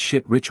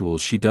bat-shit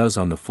rituals she does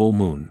on the full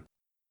moon.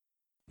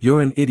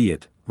 You're an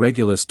idiot,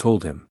 Regulus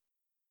told him.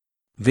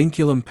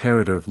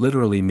 Vinculumperator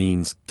literally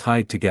means,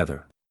 tied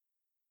together.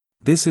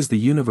 This is the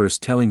universe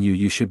telling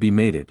you should be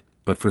mated,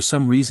 but for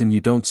some reason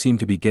you don't seem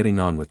to be getting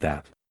on with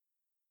that.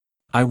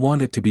 I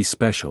want it to be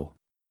special.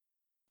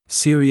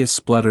 Sirius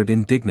spluttered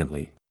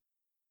indignantly.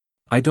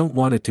 I don't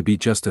want it to be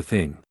just a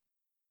thing.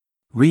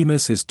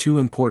 Remus is too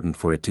important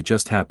for it to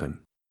just happen.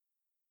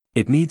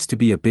 It needs to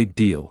be a big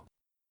deal.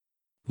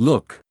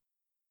 Look.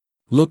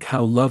 Look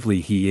how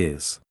lovely he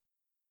is.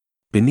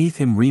 Beneath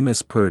him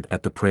Remus purred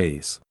at the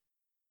praise.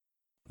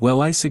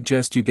 Well, I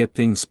suggest you get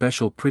things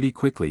special pretty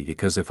quickly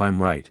because if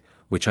I'm right,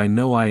 which I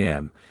know I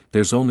am,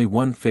 there's only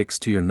one fix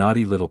to your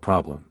naughty little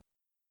problem.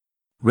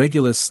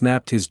 Regulus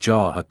snapped his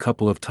jaw a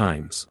couple of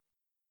times.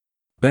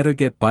 Better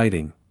get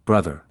biting,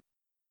 brother.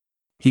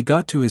 He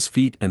got to his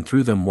feet and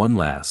threw them one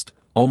last,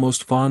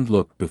 almost fond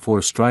look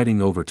before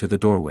striding over to the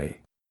doorway.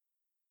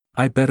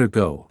 I better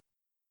go.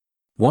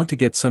 Want to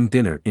get some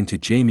dinner into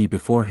Jamie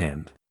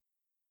beforehand.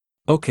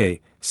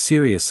 Okay,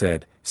 Sirius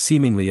said,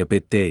 seemingly a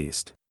bit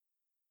dazed.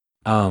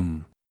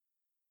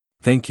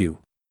 Thank you.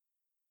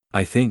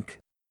 I think.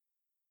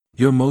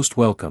 You're most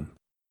welcome.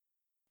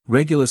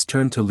 Regulus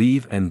turned to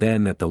leave and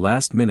then at the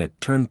last minute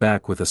turned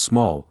back with a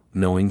small,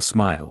 knowing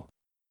smile.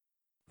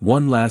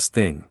 One last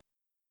thing.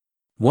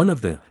 One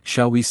of the,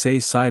 shall we say,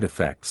 side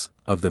effects,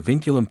 of the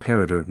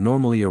Vinculumperator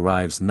normally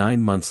arrives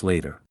 9 months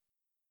later.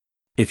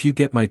 If you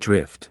get my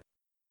drift.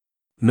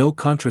 No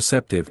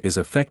contraceptive is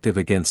effective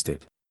against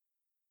it.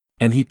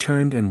 And he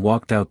turned and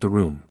walked out the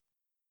room.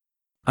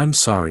 I'm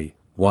sorry,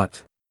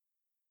 what?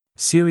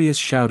 Sirius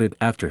shouted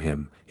after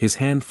him, his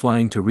hand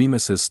flying to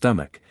Remus's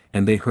stomach,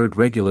 and they heard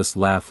Regulus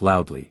laugh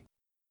loudly.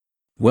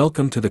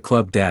 Welcome to the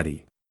club,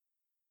 Daddy.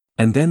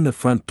 And then the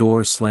front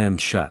door slammed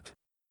shut.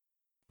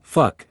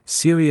 Fuck,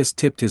 Sirius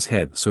tipped his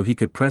head so he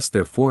could press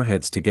their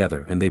foreheads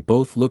together and they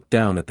both looked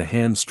down at the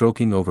hand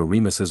stroking over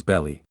Remus's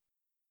belly.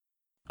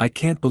 I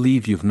can't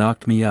believe you've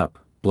knocked me up,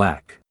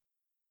 Black.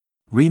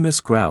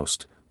 Remus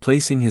groused,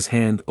 placing his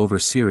hand over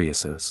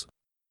Sirius's.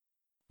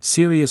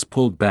 Sirius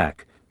pulled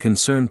back,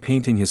 concern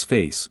painting his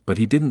face, but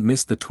he didn't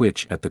miss the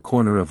twitch at the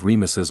corner of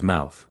Remus's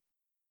mouth.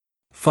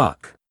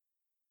 Fuck.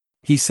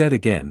 He said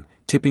again,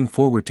 tipping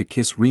forward to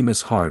kiss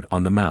Remus hard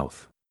on the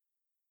mouth.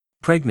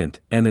 Pregnant,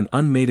 and an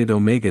unmated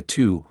Omega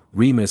too,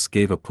 Remus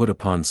gave a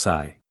put-upon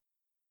sigh.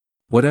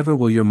 Whatever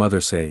will your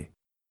mother say?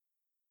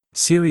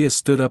 Sirius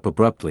stood up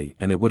abruptly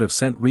and it would have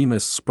sent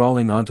Remus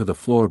sprawling onto the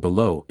floor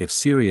below if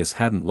Sirius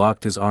hadn't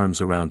locked his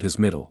arms around his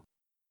middle.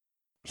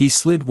 He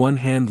slid one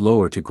hand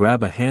lower to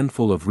grab a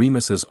handful of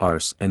Remus's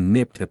arse and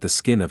nipped at the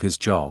skin of his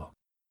jaw.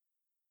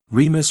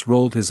 Remus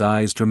rolled his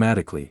eyes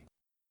dramatically.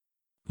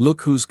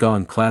 Look who's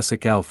gone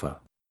classic alpha.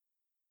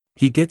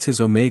 He gets his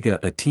Omega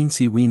a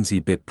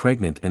teensy-weensy bit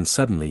pregnant and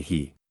suddenly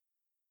he.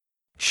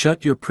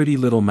 Shut your pretty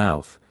little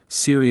mouth,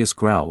 Sirius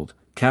growled,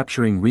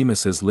 capturing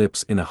Remus's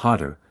lips in a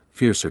hotter,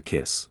 fiercer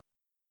kiss.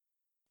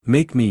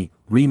 Make me,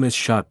 Remus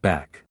shot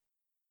back.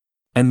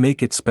 And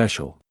make it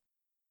special.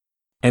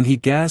 And he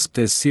gasped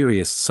as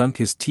Sirius sunk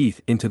his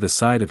teeth into the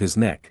side of his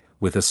neck,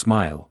 with a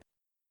smile.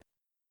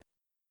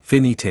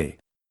 Finite.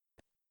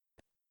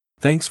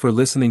 Thanks for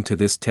listening to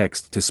this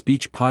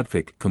text-to-speech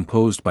podfic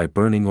composed by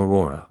Burning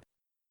Aurora.